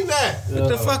hell? doing that. What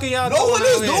the fuck are y'all No doing one is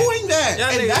out here? doing that. Y'all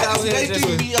And niggas that out is here making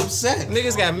just- me upset.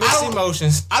 Niggas got I mixed don't-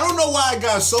 emotions. I don't know why I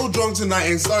got so drunk tonight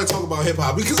and started talking about hip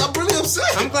hop because I'm really upset.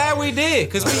 I'm glad we did,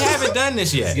 because we haven't done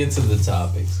this Let's yet. get to the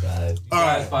topics, guys. You All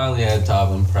guys right. finally had top.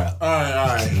 I'm proud. All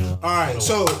right.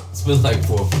 So It's been like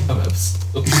 4 or 5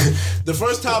 episodes. the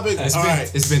first topic. It's all been-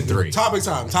 right. It's been 3. Topic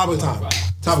time. Topic time.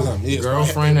 Yeah,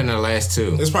 Girlfriend and the last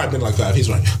 2. It's probably been like 5. He's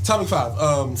right. Topic 5.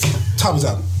 Topic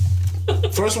time.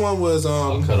 First one was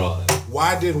I'll cut all that.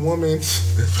 why did women?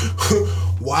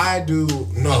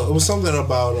 No, it was something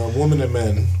about women and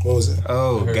men. What was it?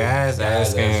 Oh, guys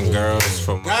asking asking girls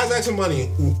for money. Guys ask for money.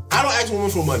 I don't ask women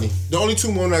for money. The only 2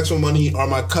 women ask for money are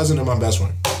my cousin and my best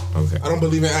friend. Okay. I don't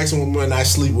believe in asking women I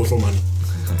sleep with for money.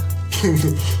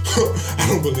 I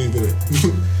don't believe in it.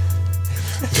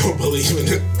 Don't believe in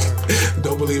it.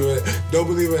 Don't believe in it. Don't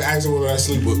believe in asking women I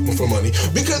sleep with for money.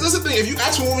 Because that's the thing. If you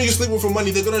ask a woman you sleep with for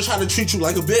money, they're gonna try to treat you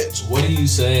like a bitch. What are you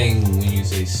saying when you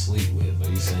say sleep with? Are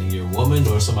you saying you're a woman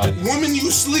or somebody? Women you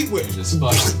sleep with. You just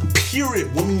fuck.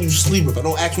 Period. Women you sleep with. I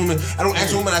don't ask women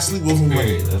I sleep with for money.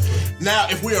 Period. That's what. Now,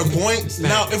 if we are going, if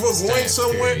we're going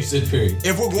somewhere, You said period.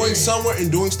 if we're going somewhere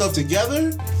and doing stuff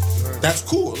together, that's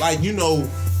cool. Like,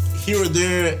 here or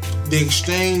there, the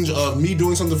exchange of me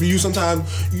doing something for you,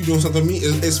 sometimes you doing something for me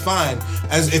is fine,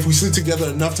 as if we sleep together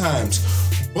enough times.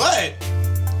 But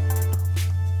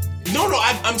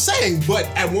I'm saying, but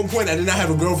at one point I did not have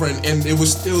a girlfriend, and it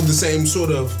was still the same sort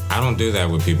of. I don't do that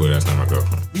with people that's not my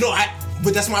girlfriend.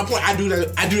 But that's my point. I do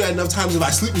that enough times if I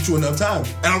sleep with you enough times.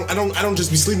 I don't just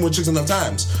be sleeping with chicks enough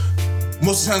times.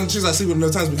 Most of the time, the chicks I sleep with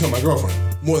enough times become my girlfriend,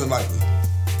 more than likely.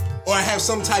 Or I have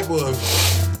some type of.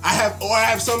 I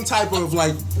have some type of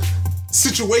like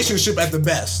situationship at the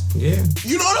best. Yeah.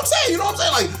 You know what I'm saying?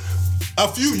 Like a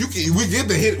few, we get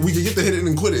the hit it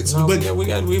and quit it. No, but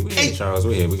we Hey, Charles,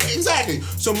 we here. exactly.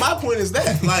 So my point is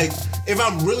that like if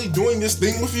I'm really doing this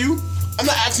thing with you, I'm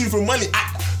not asking you for money.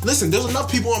 Listen, there's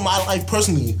enough people in my life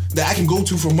personally that I can go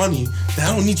to for money that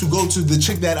I don't need to go to the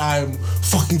chick that I'm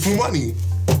fucking for money.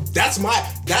 That's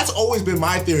always been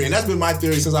my theory, and that's been my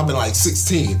theory since I've been like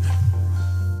 16.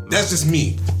 That's just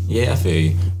me. Yeah, I feel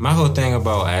you. My whole thing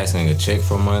about asking a chick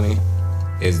for money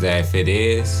is that if it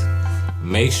is,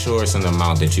 make sure it's an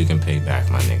amount that you can pay back,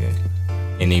 my nigga.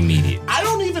 And immediate.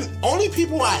 Only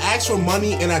people I ask for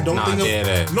money and I don't Nah, think of. yeah,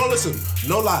 that- No, listen,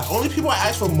 no lie. Only people I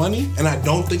ask for money and I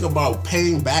don't think about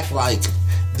paying back like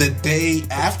the day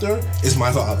after is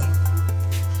my father.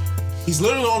 He's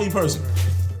literally the only person.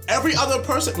 Every other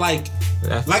person, like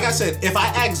I said, if I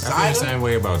ask I feel the Zyda, same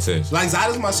way about this. like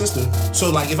Zyda's my sister, so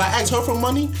like if I ask her for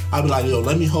money, I'll be like, yo,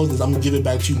 let me hold this. I'm gonna give it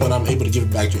back to you when I'm able to give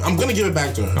it back to you. I'm gonna give it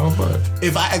back to her. No, but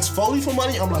If I ask Foley for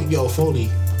money, I'm like, yo, Foley.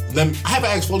 I haven't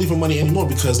asked Foley for money anymore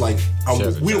because like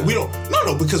we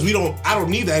don't I don't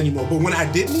need that anymore. But when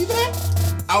I did need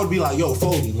that, I would be like, yo,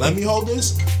 Foley, let me hold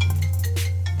this.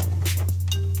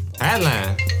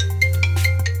 Headline.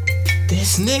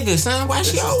 This nigga, son, why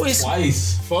she always...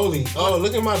 Twice. Foley. Oh,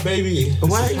 look at my baby.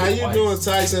 What? How you doing,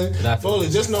 Tyson? Foley,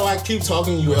 just know I keep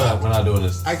talking you We're up. not doing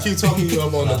this. I keep talking you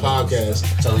up on the podcast.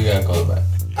 Tell you gotta call back.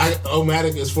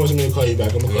 Omatic is forcing me to call you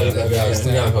back. I'm gonna call you back.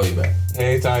 We gotta call you back.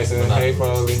 Hey, Tyson. Hey,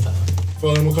 Foley.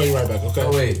 Foley, I'm gonna call you right back, okay?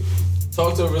 Oh, wait.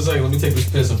 Talk to her for a second. Let me take this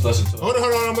piss and flush the toilet.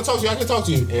 Hold on. I'm gonna talk to you. I can talk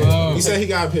to you. Yeah. He said he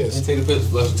got Let me pissed. take the piss and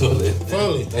flush the toilet.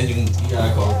 Foley. Then you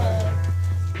gotta call back.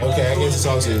 Okay, I get to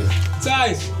talk to you.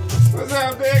 Tice. What's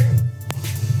up, big?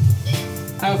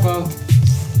 How fun?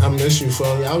 I miss you,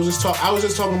 Foley. I was just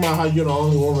talking about how you're the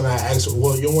only woman I ask.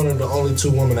 Well, you're one of the only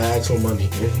two women I ask for money.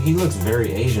 He looks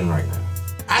very Asian right now.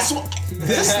 I swear,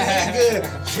 this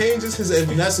nigga changes his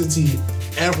ethnicity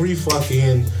every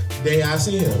fucking day I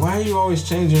see him. Why are you always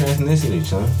changing your ethnicity,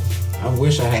 son? I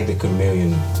wish I had the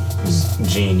chameleon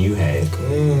gene you had.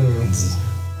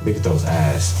 Look at those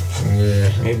eyes. Yeah.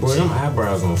 Hey, boy, them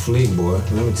eyebrows on fleek, boy.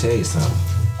 Let me tell you something.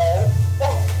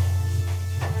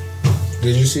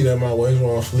 Did you see that my waves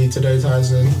were on fleek today,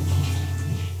 Tyson?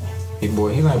 He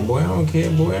like, boy, I don't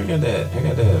care, boy. I got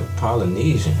that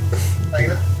Polynesian.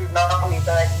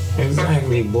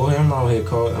 Exactly, boy. I'm out here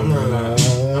calling. I'm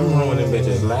ruining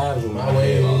bitches' lives with my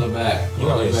head. Call her back. You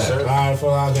got your shirt? Alright, full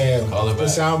out there. Call her The back.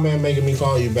 sound man making me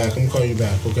call you back. I'm gonna call you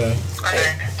back, okay?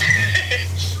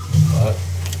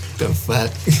 The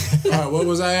fuck? Alright, what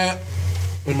was I at?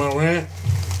 In my rant?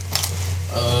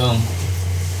 I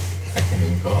can't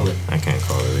even call it. I can't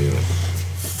call it either.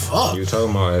 Fuck. You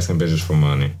talking about asking bitches for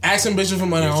money. Asking bitches for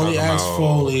money, I You only talking asked about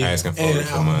Foley. asking Foley and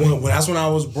for money. That's when I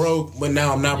was broke, but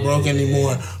now I'm not broke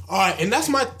anymore. Alright, and that's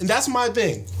my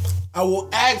thing. I will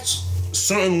ask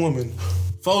certain women,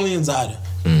 Foley and Zada.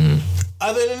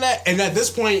 Other than that, and at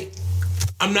this point,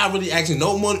 I'm not really asking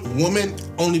no woman,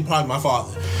 only probably my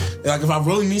father. Like if I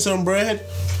really need some bread,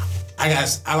 I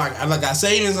got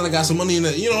savings and I got some money in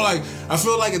it. You know, like I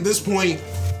feel like at this point,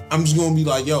 I'm just gonna be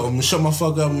like, yo, I'm gonna shut my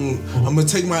fuck up. I'm gonna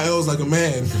take my L's like a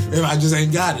man if I just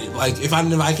ain't got it. Like if I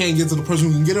can't get to the person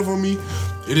who can get it for me,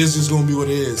 it is just gonna be what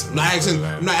it is. I'm not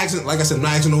asking. Like I said, I'm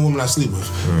not asking no woman I sleep with.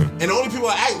 And the only people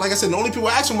I ask, like I said, the only people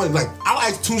I ask for money, like I'll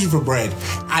ask Tunji for bread.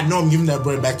 I know I'm giving that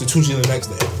bread back to Tunji the next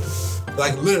day.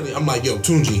 Like literally, I'm like, yo,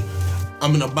 Tunji,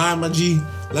 I'm gonna buy my G.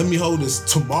 Let me hold this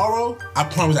tomorrow. I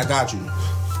promise I got you.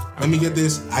 Let me get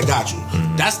this. I got you.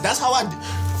 That's how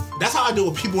I deal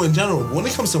with people in general. When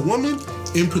it comes to women,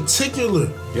 in particular,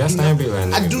 Yeah, I still be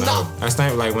like, I do not. I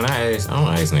still like when I don't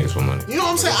ask niggas for money. You know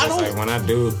what I'm saying? I don't. Like when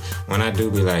I do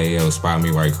be like, yo, spot me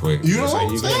right quick. You know It's what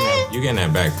like, I'm saying? you getting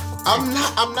that back. I'm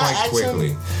not quite asking.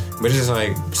 quickly. But it's just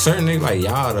like certain niggas like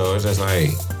y'all though. It's just like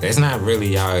it's not really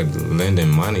y'all lending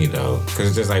money though, because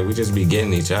it's just like we just be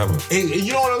getting each other. And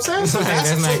you know what I'm saying? So Like,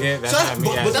 that's not good. That's not me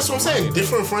but that's what I'm asking for saying. money,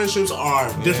 Different friendships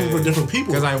are different for different people.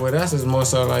 Because like with us, it's more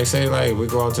so like say like we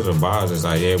go out to the bars. It's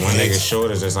like one nigga short.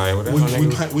 It's just like whatever. We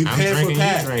I'm pay for drinking,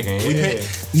 pack. you drinking. We Yeah.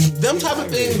 pay. Them type of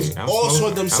things I'm all smoking.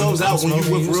 sort themselves I'm out when you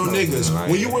smoking, with you real smoking. niggas. Like,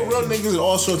 When you with real niggas, it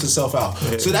all sorts itself out.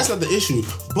 So that's not the issue.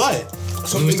 But We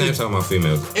something still talking about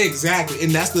females. exactly,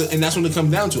 and that's when it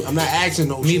comes down to. I'm not asking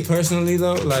no Me shit. personally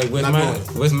though, like with Not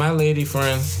going. with my lady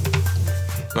friend,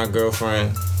 my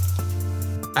girlfriend,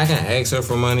 I can ask her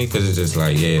for money because it's just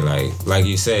like like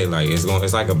you say, like it's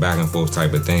like a back and forth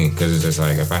type of thing. Because it's just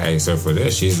like if I ask her for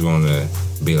this, she's gonna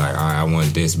be like, all right, I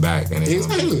want this back, and it's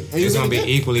gonna be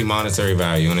equally monetary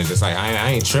value. And it's just like I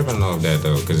ain't tripping off that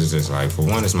though, because it's just like for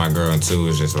one, it's my girl, and two,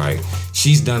 it's just like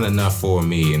she's done enough for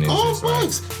me, and it's Oh, just like.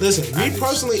 fucks. Listen, me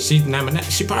personally,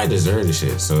 She probably deserved the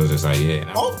shit, so it's just like yeah.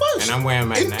 oh, fucks. And I'm wearing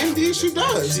my now. Indeed, she It's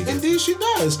like, does. she- Indeed, she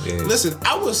does. Yeah. Listen,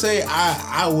 I would say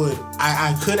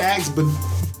I could ask, but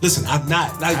listen, I'm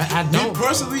not. Like I don't me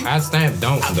personally. I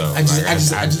don't though. I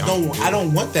just Like, don't. I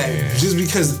don't want that. Yeah. Just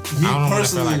because me I don't want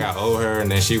to feel personally. like I owe her, and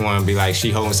then she want to be like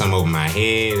she holding something over my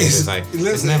head. It's just like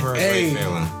it's never a great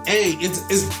feeling. Hey, it's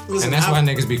listen. And that's why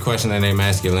niggas be questioning their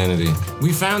masculinity.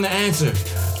 We found the answer.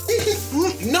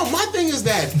 No, my thing is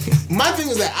that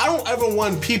I don't ever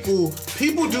want people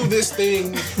do this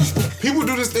thing. People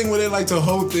do this thing where they like to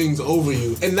hold things over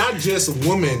you, and not just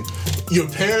women. Your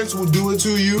parents will do it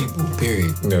to you.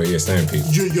 Period. No, yeah, same people.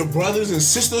 Your brothers and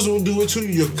sisters will do it to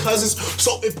you. Your cousins.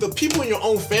 So if the people in your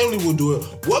own family will do it,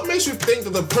 what makes you think that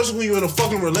the person who you're in a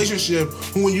fucking relationship,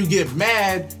 who when you get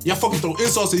mad, y'all fucking throw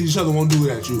insults at each other, won't do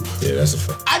it at you? Yeah, that's a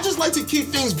fact. I just like to keep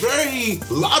things very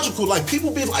logical. Like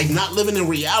people be like not living in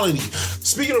reality.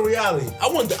 Speaking of reality, I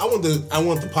want the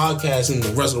podcast and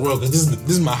the rest of the world because this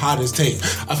is my hottest take.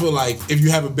 I feel like if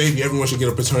you have a baby, everyone should get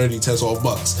a paternity test off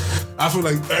Bucks. I feel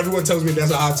like everyone tells me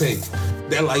that's a hot take.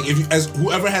 That like if you, as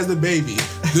whoever has the baby,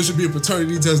 there should be a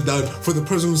paternity test done for the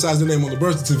person who signs the name on the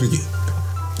birth certificate.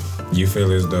 You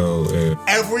feel as though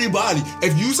Everybody.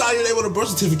 If you sign your name on a birth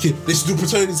certificate, they should do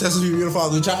paternity tests if you're the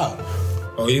father of the child.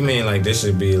 oh, you mean like this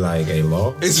should be like a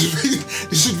law? It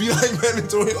should be like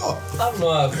mandatory law. I don't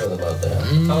know how I feel about that.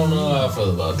 I don't know how I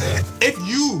feel about that. If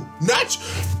you,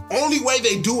 only way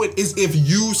they do it is if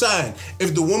you sign.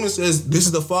 If the woman says this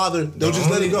is the father, they'll just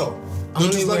let it go. They'll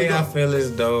Only just let it way go. I feel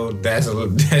as though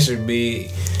that should be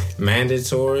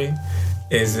mandatory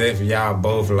is if y'all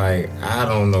both like, I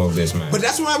don't know if this man. But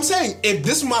that's what I'm saying. If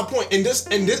this is my point, and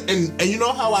you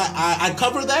know how I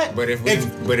cover that. But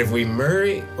if we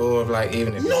married, or like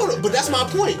even if No, but that's my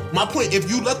point. My point. If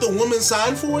you let the woman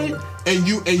sign for it, and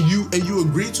you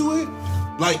agree to it,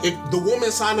 like if the woman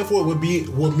signing for it would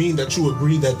mean that you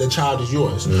agree that the child is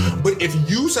yours. Mm-hmm. But if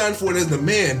you sign for it as the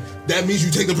man, that means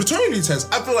you take the paternity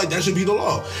test. I feel like that should be the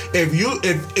law.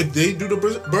 If they do the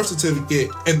birth certificate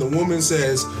and the woman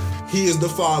says he is the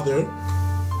father,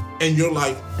 and you're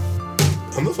like,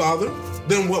 I'm the father,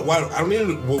 then what? Why? I don't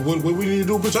need. What we need to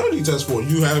do a paternity test for?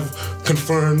 You have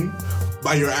confirmed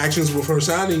by your actions with her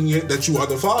signing it that you are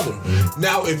the father. Mm-hmm.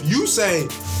 Now, if you say,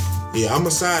 yeah, I'm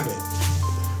gonna sign it,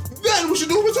 then we should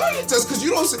do a paternity test because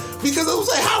you don't. Because I was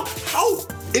like, how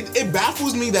it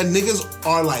baffles me that niggas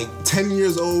are like 10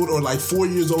 years old or like 4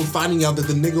 years old finding out that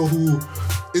the nigga who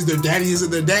is their daddy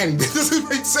isn't their daddy. That doesn't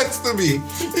make sense to me.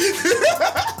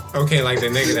 okay, like the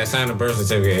nigga that signed the birth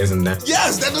certificate isn't that?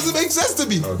 Yes, that doesn't make sense to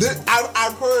me. Okay.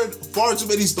 I've heard far too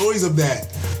many stories of that.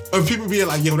 Of people being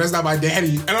like, yo, that's not my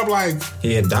daddy. And I'm like,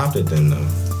 He adopted them though.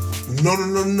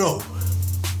 no.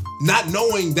 Not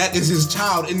knowing that is his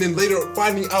child, and then later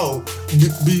finding out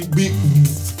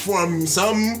from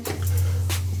some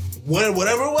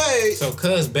whatever way. So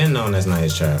Cuz been known that's not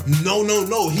his child.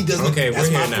 No, he doesn't. Okay, that's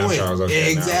we're my here now, point. Charles.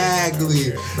 Okay,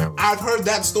 exactly. now. I've heard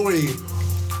that story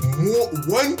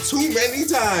one too many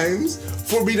times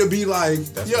for me to be like,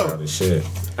 That's yo, wild as shit.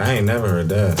 I ain't never heard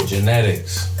that.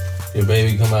 Genetics. Your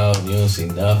baby come out and you don't see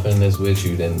nothing that's with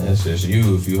you, then that's just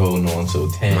you if you holding on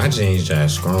to 10. My genes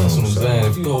just strong. That's what I'm so. saying.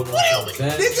 If you holding on to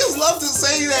 10. niggas love to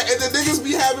say that, and the niggas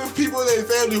be having people in their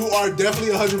family who are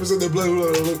definitely 100% their blood who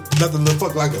look nothing the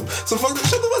fuck like them. So shut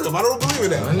the fuck up. I don't believe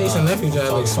in My that. niece and nephew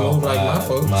just look smooth like my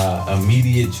folks. My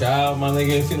immediate child, my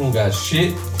nigga, if you don't got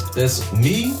shit, that's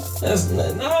me. It's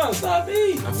not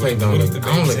me. I fake don't look.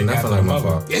 I don't look nothing like my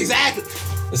father. Exactly.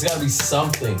 There's gotta be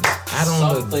something. I don't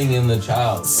look- something in the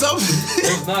child.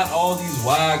 There's not all these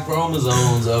Y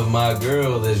chromosomes of my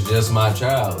girl that's just my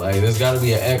child. Like, there's gotta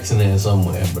be an X in there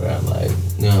somewhere, bro. Like,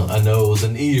 you know, I know it was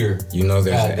an ear. You know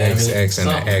there's God an damn it. XX and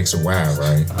an Something. XY,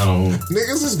 right? I don't.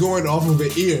 Niggas is going off of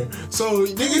the ear. So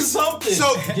Give me niggas something.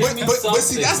 So Give me but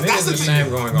see something. that's the Niggas the thing. same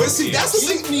going But on see ear. that's the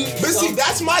thing. But see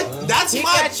that's my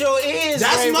your ears.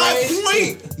 that's my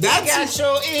point. That's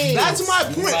your ears. That's my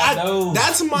point. I know.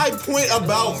 That's my point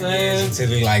about To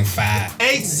be like 5.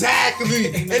 exactly.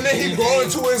 And then he grow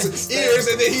into his ears,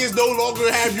 and then he is no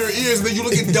longer have your ears, and then you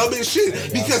looking dumb as shit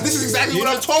because this is exactly what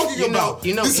I'm talking about.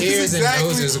 This is ears and exactly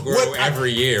noses grow what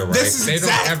every year, right? This is They don't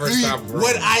ever exactly stop growing.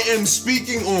 what I am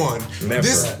speaking on. Never.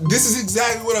 This is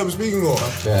exactly what I'm speaking on.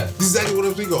 that. This is exactly what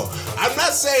I'm speaking on. I'm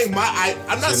not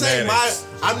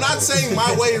saying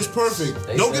my way is perfect.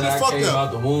 They Don't said get it I fucked came up.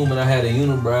 out the womb and I had a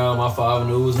unibrow. My father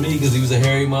knew it was me because he was a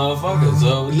hairy motherfucker.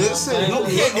 So Listen, you know what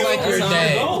I'm saying? you look like your That's how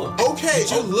dad. it's going. Okay,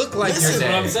 you look like your listen,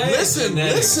 dad. I'm saying. Listen,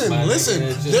 Genetics, my listen.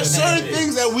 nigga. There's certain Genetics.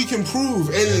 things that we can prove,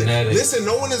 and Genetics. listen,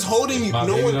 no one is holding you. My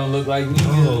No baby one. don't look like me.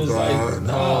 Oh, It's God. like,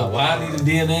 nah, why I need a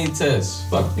DNA test?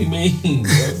 Fuck you mean?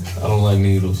 I don't like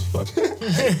needles. Fuck. They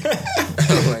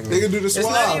can do the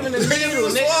swab. not even a They can do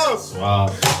the needle, swab. Wow.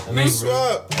 That ain't real.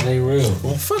 Swab. That ain't real.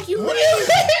 Well, fuck you.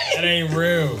 That ain't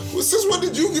real. Well, since when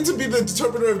did you get to be the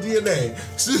determiner of DNA?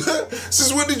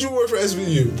 Since when did you work for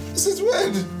SVU? Since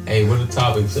when? Hey, what the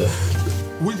topics are?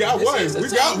 We got one. is the We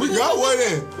got one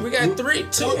in. We got 2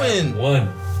 in. One.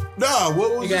 Nah,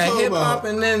 what was We you got talking hip hop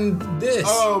about? and then this.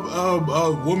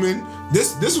 Woman.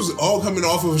 This was all coming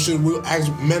off of should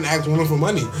men ask women for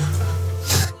money.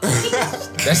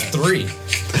 That's 3.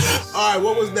 All right,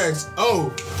 what was next?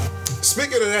 Oh,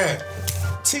 speaking of that,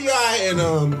 T.I.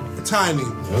 and Tiny.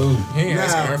 Oh, He ain't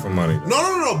asking her for money.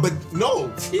 No, but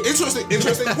no.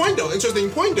 Interesting point though.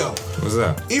 What's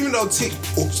up? Even though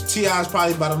T.I. is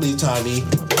probably about to leave Tiny,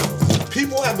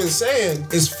 people have been saying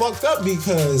it's fucked up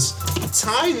because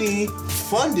Tiny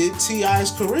funded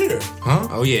T.I.'s career. Huh?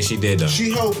 Oh yeah, she did though.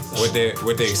 She helped. with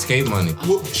the escape money.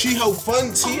 She helped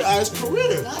fund T.I.'s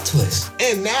career. Twist.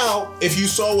 And now, if you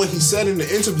saw what he said in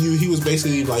the interview, he was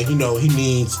basically like, he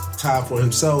needs time for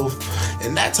himself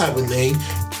and that type of thing.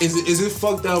 Is it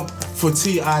fucked up for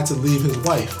T.I. to leave his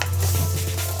wife?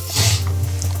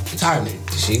 Tiny.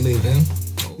 Did she leave him?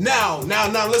 Now,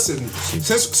 listen.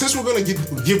 Since we're gonna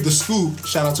give the scoop,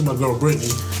 shout out to my girl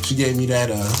Brittany. She gave me that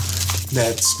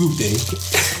scoop thing.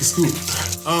 Scoop.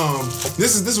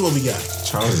 This is what we got.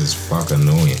 Charles is fucking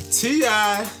annoying.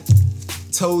 T.I.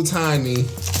 told Tiny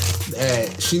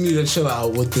that she needed to chill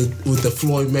out with the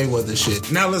Floyd Mayweather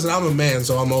shit. Now listen, I'm a man,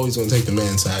 so I'm always gonna take the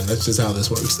man side. That's just how this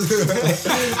works.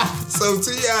 So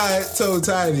T.I. told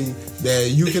Tiny that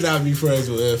you cannot be friends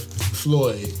with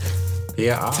Floyd.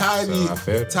 Yeah,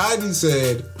 Tiny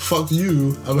said, "Fuck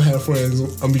you. I'm gonna have friends.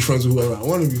 I'm gonna be friends with whoever I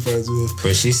want to be friends with."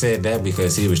 But she said that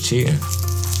because he was cheating.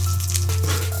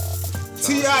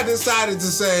 T.I. decided to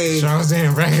say... Charles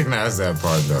didn't recognize that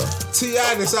part, though.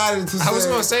 T.I. decided to say... I was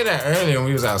going to say that earlier when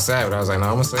we was outside, but I was like, no,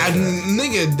 I'm going to say that.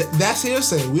 Nigga, that's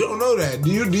hearsay. We don't know that. Do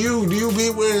you be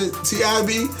where T.I.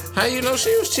 be? How you know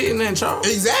she was cheating then, Charles?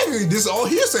 Exactly. This is all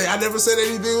hearsay. I never said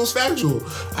anything was factual.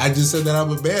 I just said that I'm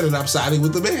a man and I'm siding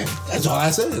with the man. That's all I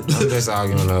said. I'm just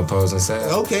arguing the opposing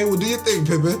side. Okay, well, do your thing,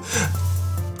 Pippin.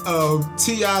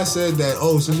 T.I. said that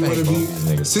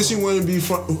since you want to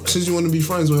be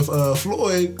friends with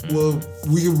Floyd, well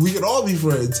we could all be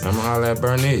friends. I'm gonna holler at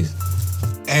Bernice.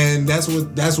 And that's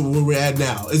where we're at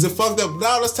now. Is it fucked up?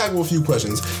 Now let's tackle a few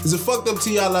questions. Is it fucked up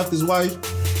T.I. left his wife?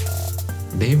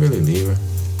 Did he really leave her?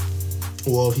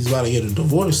 Well, if he's about to get a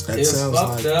divorce, that sounds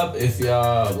like... It's fucked up if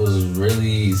y'all was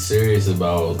really serious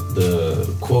about the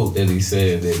quote that he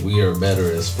said that we are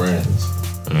better as friends.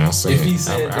 If he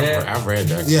said that, I've read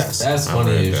that. Yes, that's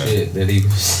funny as shit. That he.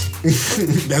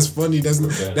 That's funny.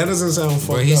 That doesn't sound fucked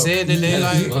up. But he said that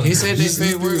they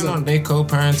stayed working on they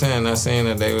co-parenting, and I saying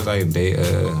that they was like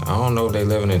I don't know if they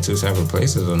living in two separate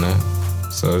places or not.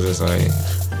 So it's just like.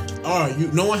 All right,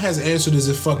 no one has answered. Is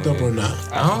it fucked up or not?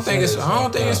 I don't think it's.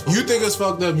 You think it's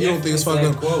fucked up? You don't think it's fucked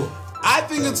up? Quote. I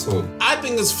think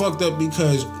it's fucked up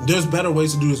because there's better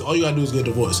ways to do this. All you gotta do is get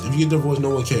divorced. If you get divorced, no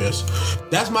one cares.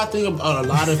 That's my thing about a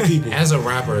lot of people. As a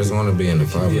rapper, is want to be in the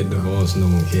public. Get divorced, no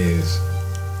one cares.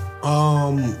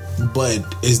 But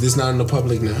is this not in the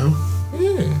public now?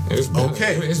 Yeah, it's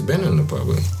been in the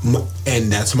public,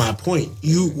 and that's my point.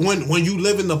 When you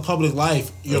live in the public life,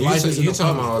 your life is in the public. You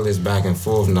talking about all this back and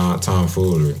forth, not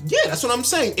tomfoolery. Yeah, that's what I'm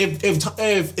saying.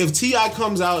 If T.I.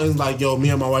 comes out and like, yo, me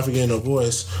and my wife are getting a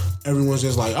divorce, everyone's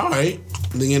just like, all right,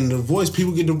 they're getting a divorce.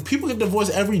 People get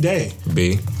divorced every day.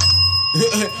 B.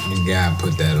 You gotta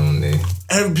put that on there.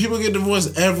 People get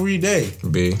divorced every day.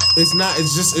 B. It's not.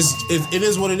 It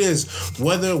is what it is.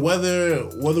 Whether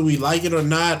we like it or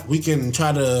not, we can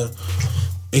try to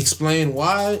explain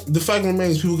why. The fact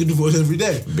remains, people get divorced every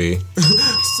day. B.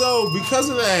 So because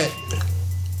of that,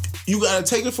 you gotta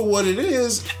take it for what it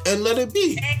is and let it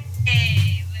be.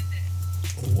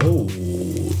 Whoa,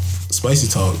 spicy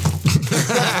talk.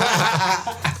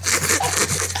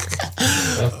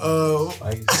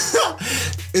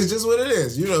 It's just what it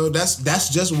is, that's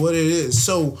just what it is.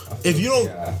 So if you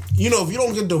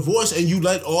don't get divorced and you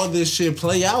let all this shit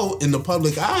play out in the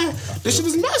public eye, this shit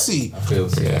is messy. I feel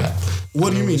T.I.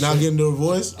 What do you mean, not getting a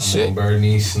divorce? I'm on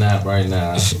Bernice snap right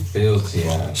now. I feel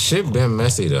T.I. Shit been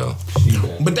messy though.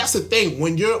 But that's the thing.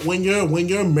 When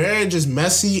your marriage is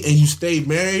messy and you stay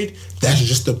married, that's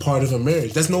just a part of a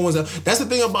marriage. That's the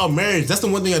thing about marriage. That's the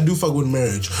one thing I do fuck with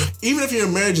marriage. Even if your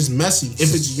marriage is messy,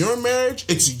 if it's your marriage,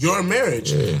 it's your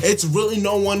marriage. Yeah. It's really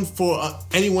no one for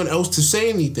anyone else to say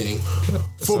anything,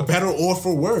 for better or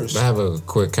for worse. I have a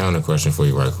quick counter question for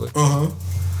you, right quick.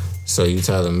 So you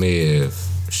telling me if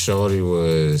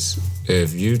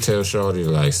you tell Shorty,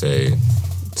 like, say,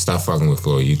 stop fucking with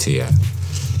Floyd, you T.I.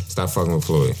 Stop fucking with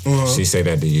Floyd. She say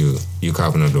that to you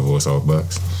copping a divorce off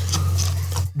bucks.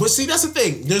 But see, that's the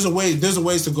thing. There's a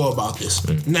ways to go about this.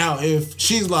 Now, if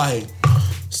she's like,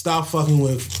 stop fucking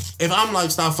with, if I'm like,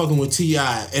 stop fucking with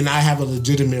T.I. and I have a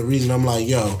legitimate reason, I'm like,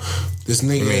 yo, this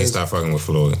nigga stop fucking with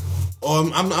Floyd. Or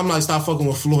I'm like, stop fucking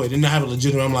with Floyd, and I have a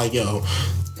legitimate, I'm like, yo,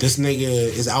 this nigga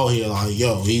is out here like,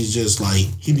 yo, he's just like,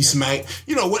 he be smacked.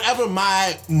 Whatever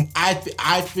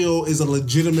I feel is a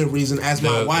legitimate reason as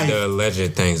my wife. The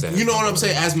alleged things that. You know what I'm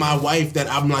saying? As my wife, that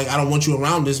I'm like, I don't want you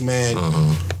around this man.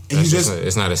 And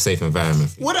it's not a safe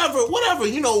environment. Whatever,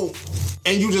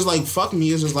 and you just like, fuck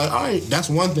me. It's just like, all right, that's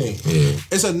one thing. Yeah.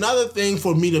 It's another thing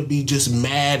for me to be just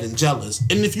mad and jealous.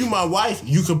 And if you my wife,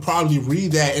 you could probably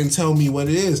read that and tell me what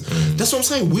it is. That's what I'm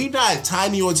saying. We not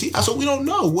Tiny or T.I., so we don't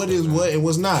know what is what and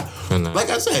what's not. Like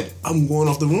I said, I'm going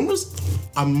off the rumors.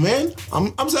 I'm a man.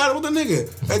 I'm siding with a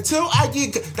nigga until I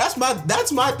get. That's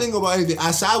my thing about anything.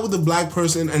 I side with the black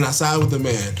person and I side with the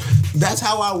man. That's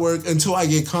how I work until I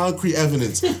get concrete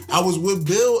evidence. I was with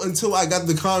Bill until I got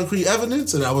the concrete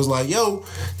evidence, and I was like, yo,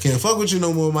 can't fuck with you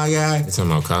no more, my guy. You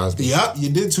talking about Cosby? Yup, you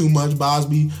did too much,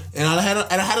 Bosby, and I had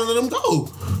to let him go.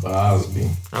 Bosby.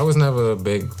 I was never a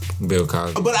big Bill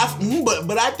Cosby. But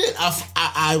I did.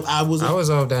 I was. I was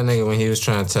off that nigga when he was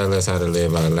trying to tell us how to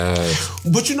live our lives.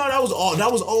 But you know that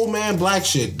was old man black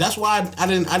shit. That's why I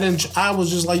didn't. I was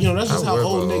just like, that's just I how work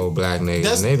old with old black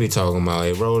niggas, and they be talking about,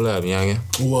 hey, roll up, youngin'.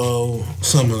 Well,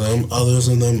 some of them, others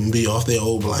of them be off their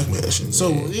old black man shit. So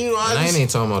I ain't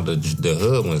talking about the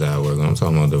hood ones I work with. I'm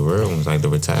talking about the real ones, like the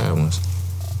retired ones.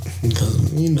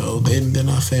 Because they're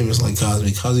not famous like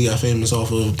Cosby. Cosby got famous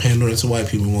off of pandering to white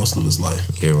people most of his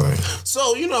life. You're right.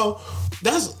 So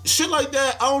that's shit like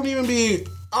that. I don't be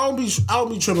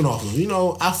tripping off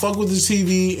of. I fuck with the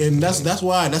TV, and that's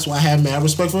why I have mad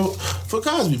respect for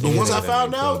Cosby. But once I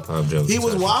found out he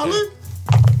was wilding,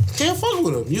 can't fuck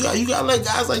with him. You got to let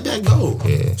guys like that go.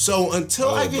 Yeah. So until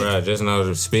I get, bro, just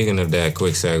know. Speaking of that,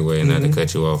 quick segue, not to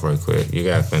cut you off right quick. You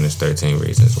got to finish 13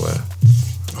 Reasons Why.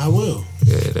 I will.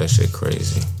 Yeah, that shit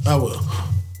crazy. I will.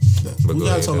 But we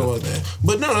gotta talk about that.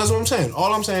 But no, that's what I'm saying.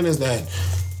 All I'm saying is that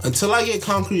until I get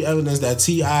concrete evidence that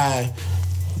T.I.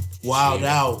 wilded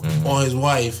out on his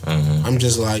wife, I'm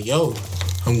just like, yo,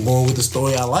 I'm going with the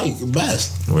story I like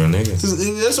best. Real niggas.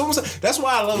 That's what I'm saying. That's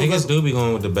why I love niggas do be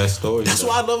going with the best stories. That's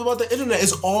what I love about the internet.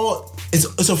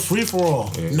 It's a free for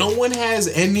all. Yeah. No one has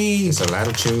any. It's a lot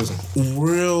of choosing.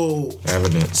 Real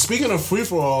evidence. Speaking of free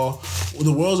for all,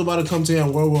 the world's about to come to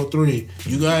end. World War III.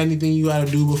 You got anything you got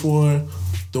to do before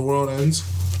the world ends?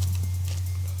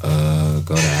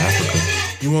 Go to Africa.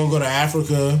 You want to go to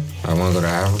Africa? I want to go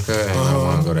to Africa, and I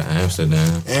want to go to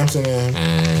Amsterdam.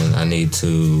 And I need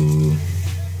to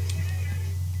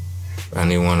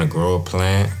want to grow a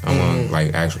plant. I want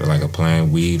like a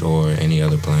plant, weed or any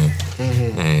other plant.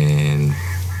 And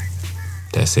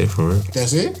that's it for real.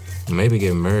 That's it? Maybe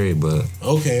get married, but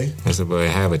okay. That's about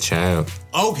have a child.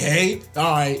 Okay,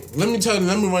 all right. Let me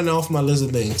run off my list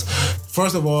of things.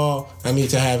 First of all, I need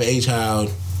to have a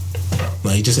child,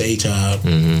 like just a child.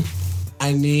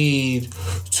 I need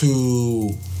to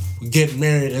get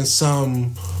married in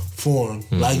some form.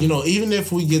 Like, even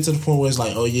if we get to the point where it's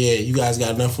like, oh yeah, you guys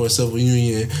got enough for a civil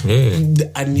union. Yeah.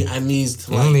 I need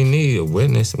to, like, only need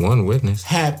one witness.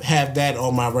 Have that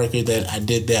on my record that I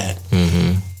did that.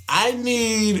 I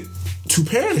need to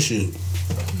parachute.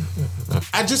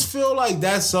 I just feel like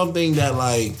that's something that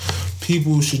like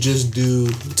people should just do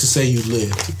to say you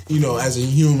lived. As a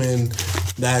human,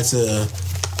 that's a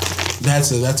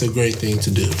great thing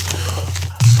to do.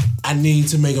 I need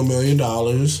to make $1 million.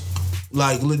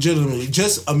 Like, legitimately,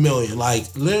 just $1 million. Like,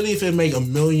 literally, if it make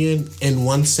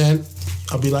 $1,000,001 cent,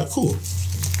 I'll be like, cool.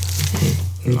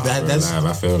 That's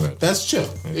I feel that. That's chill.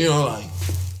 Like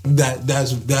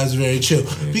that's very chill.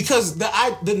 Yeah. Because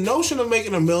the notion of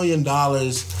making $1 million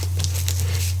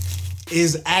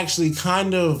is actually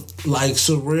kind of like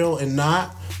surreal and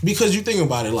not. Because you think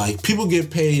about it, like, people get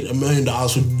paid $1 million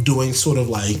for doing sort of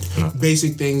like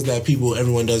basic things that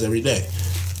everyone does every day.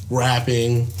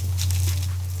 Rapping,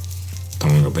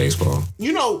 throwing a baseball.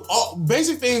 All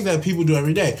basic things that people do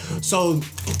every day. So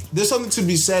there's something to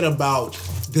be said about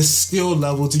the skill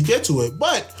level to get to it.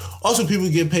 But also people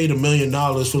get paid $1 million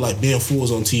for like being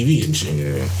fools on TV and shit.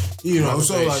 Yeah.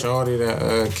 So like shorty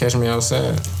that Catch Me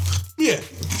Outside. Yeah.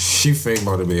 She fake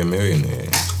about to be a millionaire.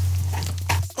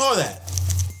 All that.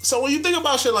 So when you think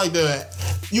about shit like that,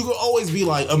 you could always be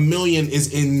like $1 million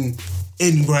is in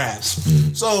grasp.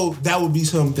 So that would be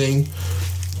something.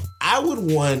 I would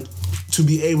want to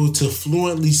be able to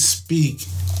fluently speak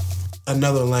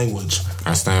another language.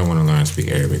 I still want to learn to speak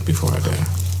Arabic before I die.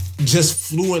 Just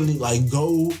fluently, like,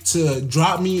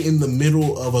 drop me in the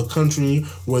middle of a country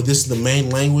where this is the main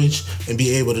language and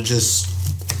be able to just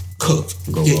cook,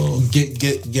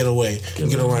 get away,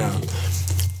 get around.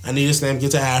 I need to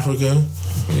get to Africa.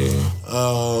 Yeah.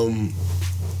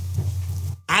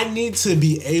 I need to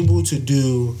be able to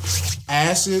do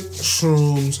acid,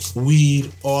 shrooms,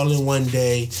 weed all in one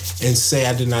day and say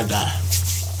I did not die.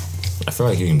 I feel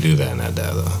like you can do that and not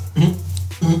die, though.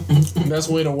 That's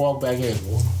the way to walk back in.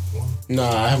 Nah,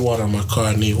 I have water in my car.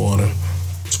 I need water.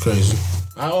 It's crazy.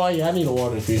 I need a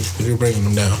water if you're bringing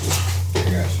them down.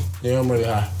 Yeah, I'm really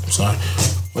high. I'm sorry.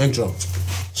 Intro.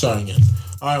 Sorry again.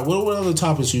 All right, what other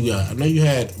topics you got? I know you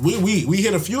had... We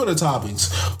hit a few of the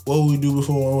topics. What would we do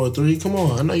before World War III? Come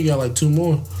on. I know you got like 2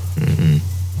 more.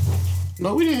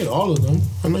 No, we didn't hit all of them.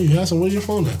 I know you had some. Where's your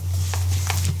phone at?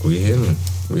 We hit them.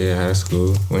 We in high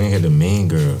school. We ain't hit the Mean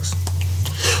Girls.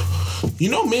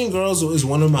 Mean Girls is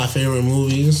one of my favorite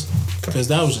movies because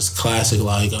that was just classic.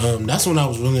 Like, that's when I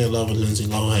was really in love with Lindsay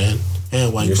Lohan.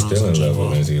 and white You're girls still in love general.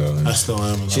 with Lindsay Lohan. I still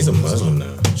am in love She's a with Lindsay Muslim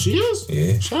Lohan. now. She is?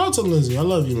 Yeah. Shout out to Lindsay. I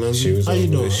love you, Lindsay. How you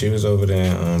doing? She was over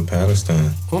there in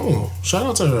Palestine. Oh, shout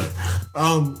out to her.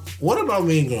 What about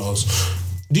Mean Girls?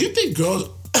 Do you think girls...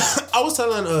 I was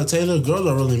telling Taylor, girls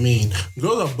are really mean.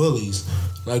 Girls are bullies.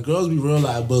 Like, girls be real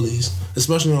life bullies.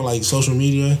 Especially on, like, social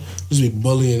media. Just be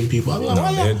bullying people. I be like,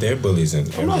 why y'all... They're bullies.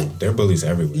 They're bullies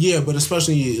everywhere. Yeah, but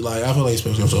especially, like, I feel like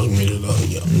especially on social media, though.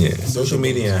 Yeah, social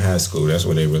media in high school, that's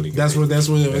where they really get That's where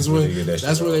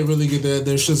they really get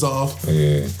their shits off.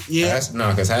 Yeah. Yeah.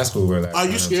 Because high school were like... Are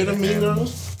you scared of Mean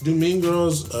Girls? Do Mean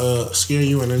Girls scare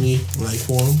you in any, like,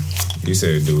 form? You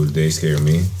said, dude, they scare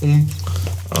me.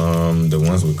 The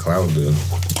ones with clout do.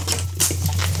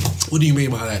 What do you mean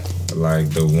by that? Like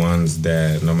the ones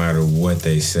that no matter what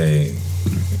they say,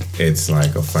 it's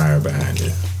like a fire behind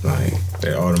it. Like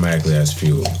they automatically has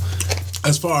fuel.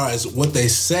 As far as what they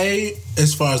say,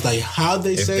 as far as like how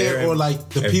they say it, or like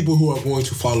the people who are going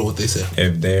to follow what they say.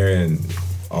 If they're in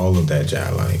all of that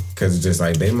job, like, because it's just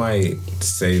like they might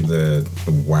say the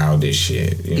wildest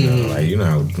shit, you know, like you know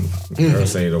how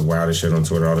girls say the wildest shit on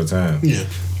Twitter all the time. Yeah.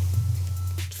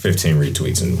 15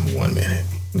 retweets in 1 minute.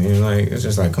 You know, like it's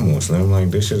just like, come on, Slim. Like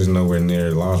this shit is nowhere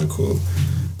near logical,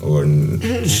 or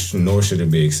nor should it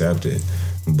be accepted.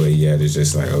 But yet it's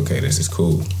just like, okay, this is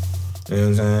cool. You know what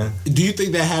I'm saying? Do you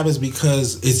think that happens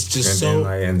because it's just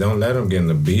and don't let them get in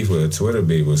the beef with a Twitter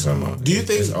beef with someone. Do you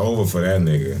think it's over for that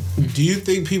nigga? Do you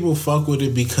think people fuck with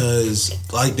it because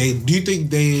like do you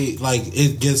think they like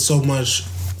it gets so much?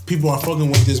 People are fucking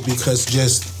with this because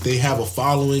just they have a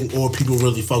following, or people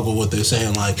really fuck with what they're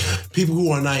saying. Like people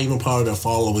who are not even part of their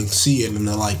following see it and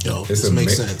they're like, "Yo, this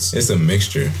makes sense." It's a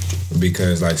mixture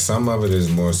because like some of it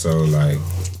is more so like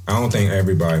I don't think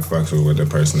everybody fucks with what the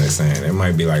person is saying. It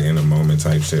might be like in a moment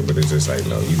type shit, but it's just like,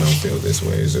 no, you don't feel this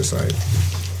way. It's just like,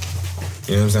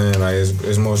 you know what I'm saying? Like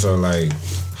it's more so like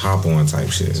hop on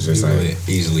type shit. It's just like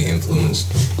easily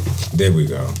influenced. There we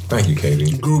go. Thank you,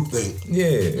 Katie. Group thing. Yeah,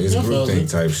 it's group thing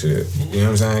type shit. You know what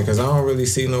I'm saying? Because I don't really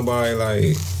see nobody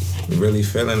like really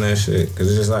feeling that shit. Because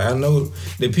it's just like I know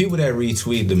the people that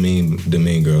retweet the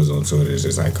mean girls on Twitter is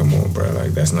just like, come on, bro,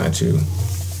 like that's not you.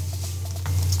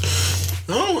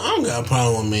 I don't got a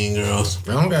problem with Mean Girls.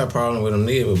 I don't got a problem with them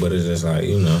neither, but it's just like,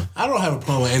 you know. I don't have a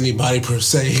problem with anybody per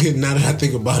se. Now that I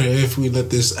think about it, if we let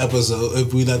this episode,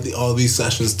 if we let all these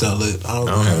sessions tell it, I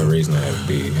don't have a reason to have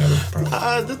a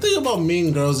problem. The thing about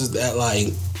Mean Girls is that,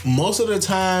 like, most of the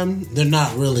time, they're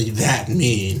not really that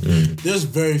mean. There's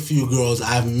very few girls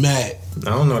I've met.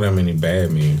 I don't know that many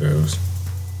bad mean girls.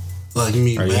 Like, you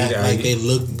mean bad? Like, they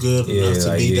look good enough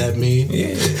to be that mean?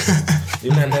 Yeah.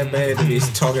 You're not that bad to be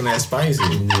talking that spicy.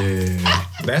 Yeah.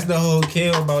 That's the whole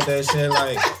kill about that shit.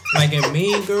 Like in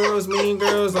Mean Girls,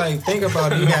 like, think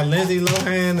about it. You got Lindsay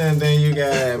Lohan and then you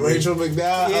got Rachel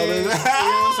McDowell. Yeah, you know what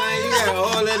I'm saying? You got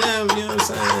all of them, you know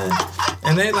what I'm saying?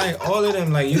 And they like all of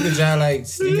them, like you could try like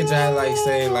say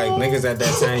like niggas at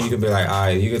that time, you could be like,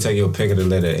 alright, you could take your pick of the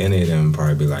litter, any of them and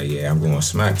probably be like, yeah, I'm going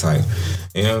smack type.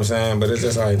 You know what I'm saying? But it's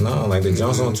just like, no, like the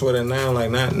Jones on Twitter now, like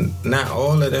not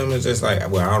all of them is just like,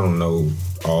 well, I don't know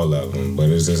all of them, but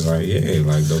it's just like, yeah,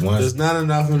 like the ones. There's not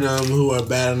enough of them who are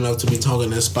bad enough to be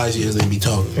talking as spicy as they be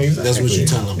talking. Exactly. That's what you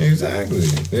tell them. Exactly.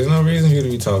 There's no reason for you to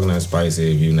be talking that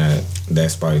spicy if you're not that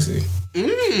spicy. Yeah.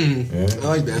 I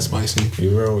like that spicy.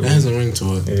 That has a ring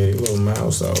to it. Yeah, you little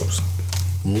mouse sauce.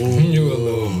 You a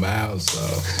little mouse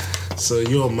sauce. So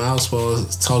you're a mouse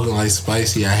sauce talking like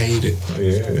spicy. I hate it.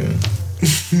 Yeah.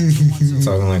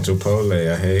 Talking like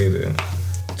Chipotle. I hate it.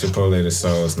 Chipotle the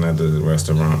sauce, not the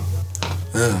restaurant.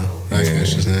 Oh, I get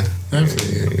what you're saying.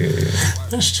 Yeah.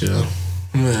 That's chill,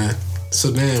 man.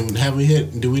 So damn, have we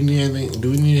hit? Do we need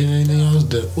anything else?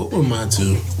 What were my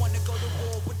two?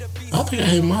 I think I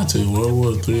hit my two. World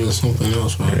War III or something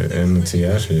else, right? Yeah, and the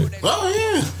T.I. shit. Oh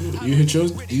yeah, you hit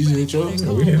yours. You hit yours.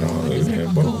 We hit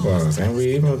both of us, and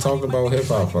we even talked about hip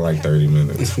hop for like 30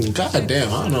 minutes. God damn,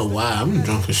 I don't know why. I'm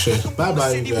drunk as shit. Bye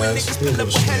bye, you guys.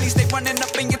 They running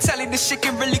up in your telly, this shit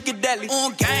can really get deadly.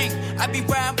 On gang, I be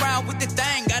round with the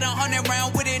thing. Got 100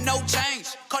 round with it, no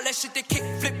change. Call that shit the kick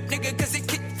flip, nigga, cause it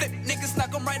kick flip. Niggas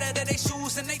knock them right out of their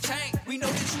shoes and they chain. We know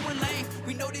that you in lane,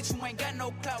 we know that you ain't got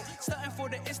no clout. Starting for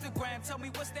the Instagram, tell me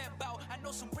what's that about. I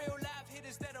know some real live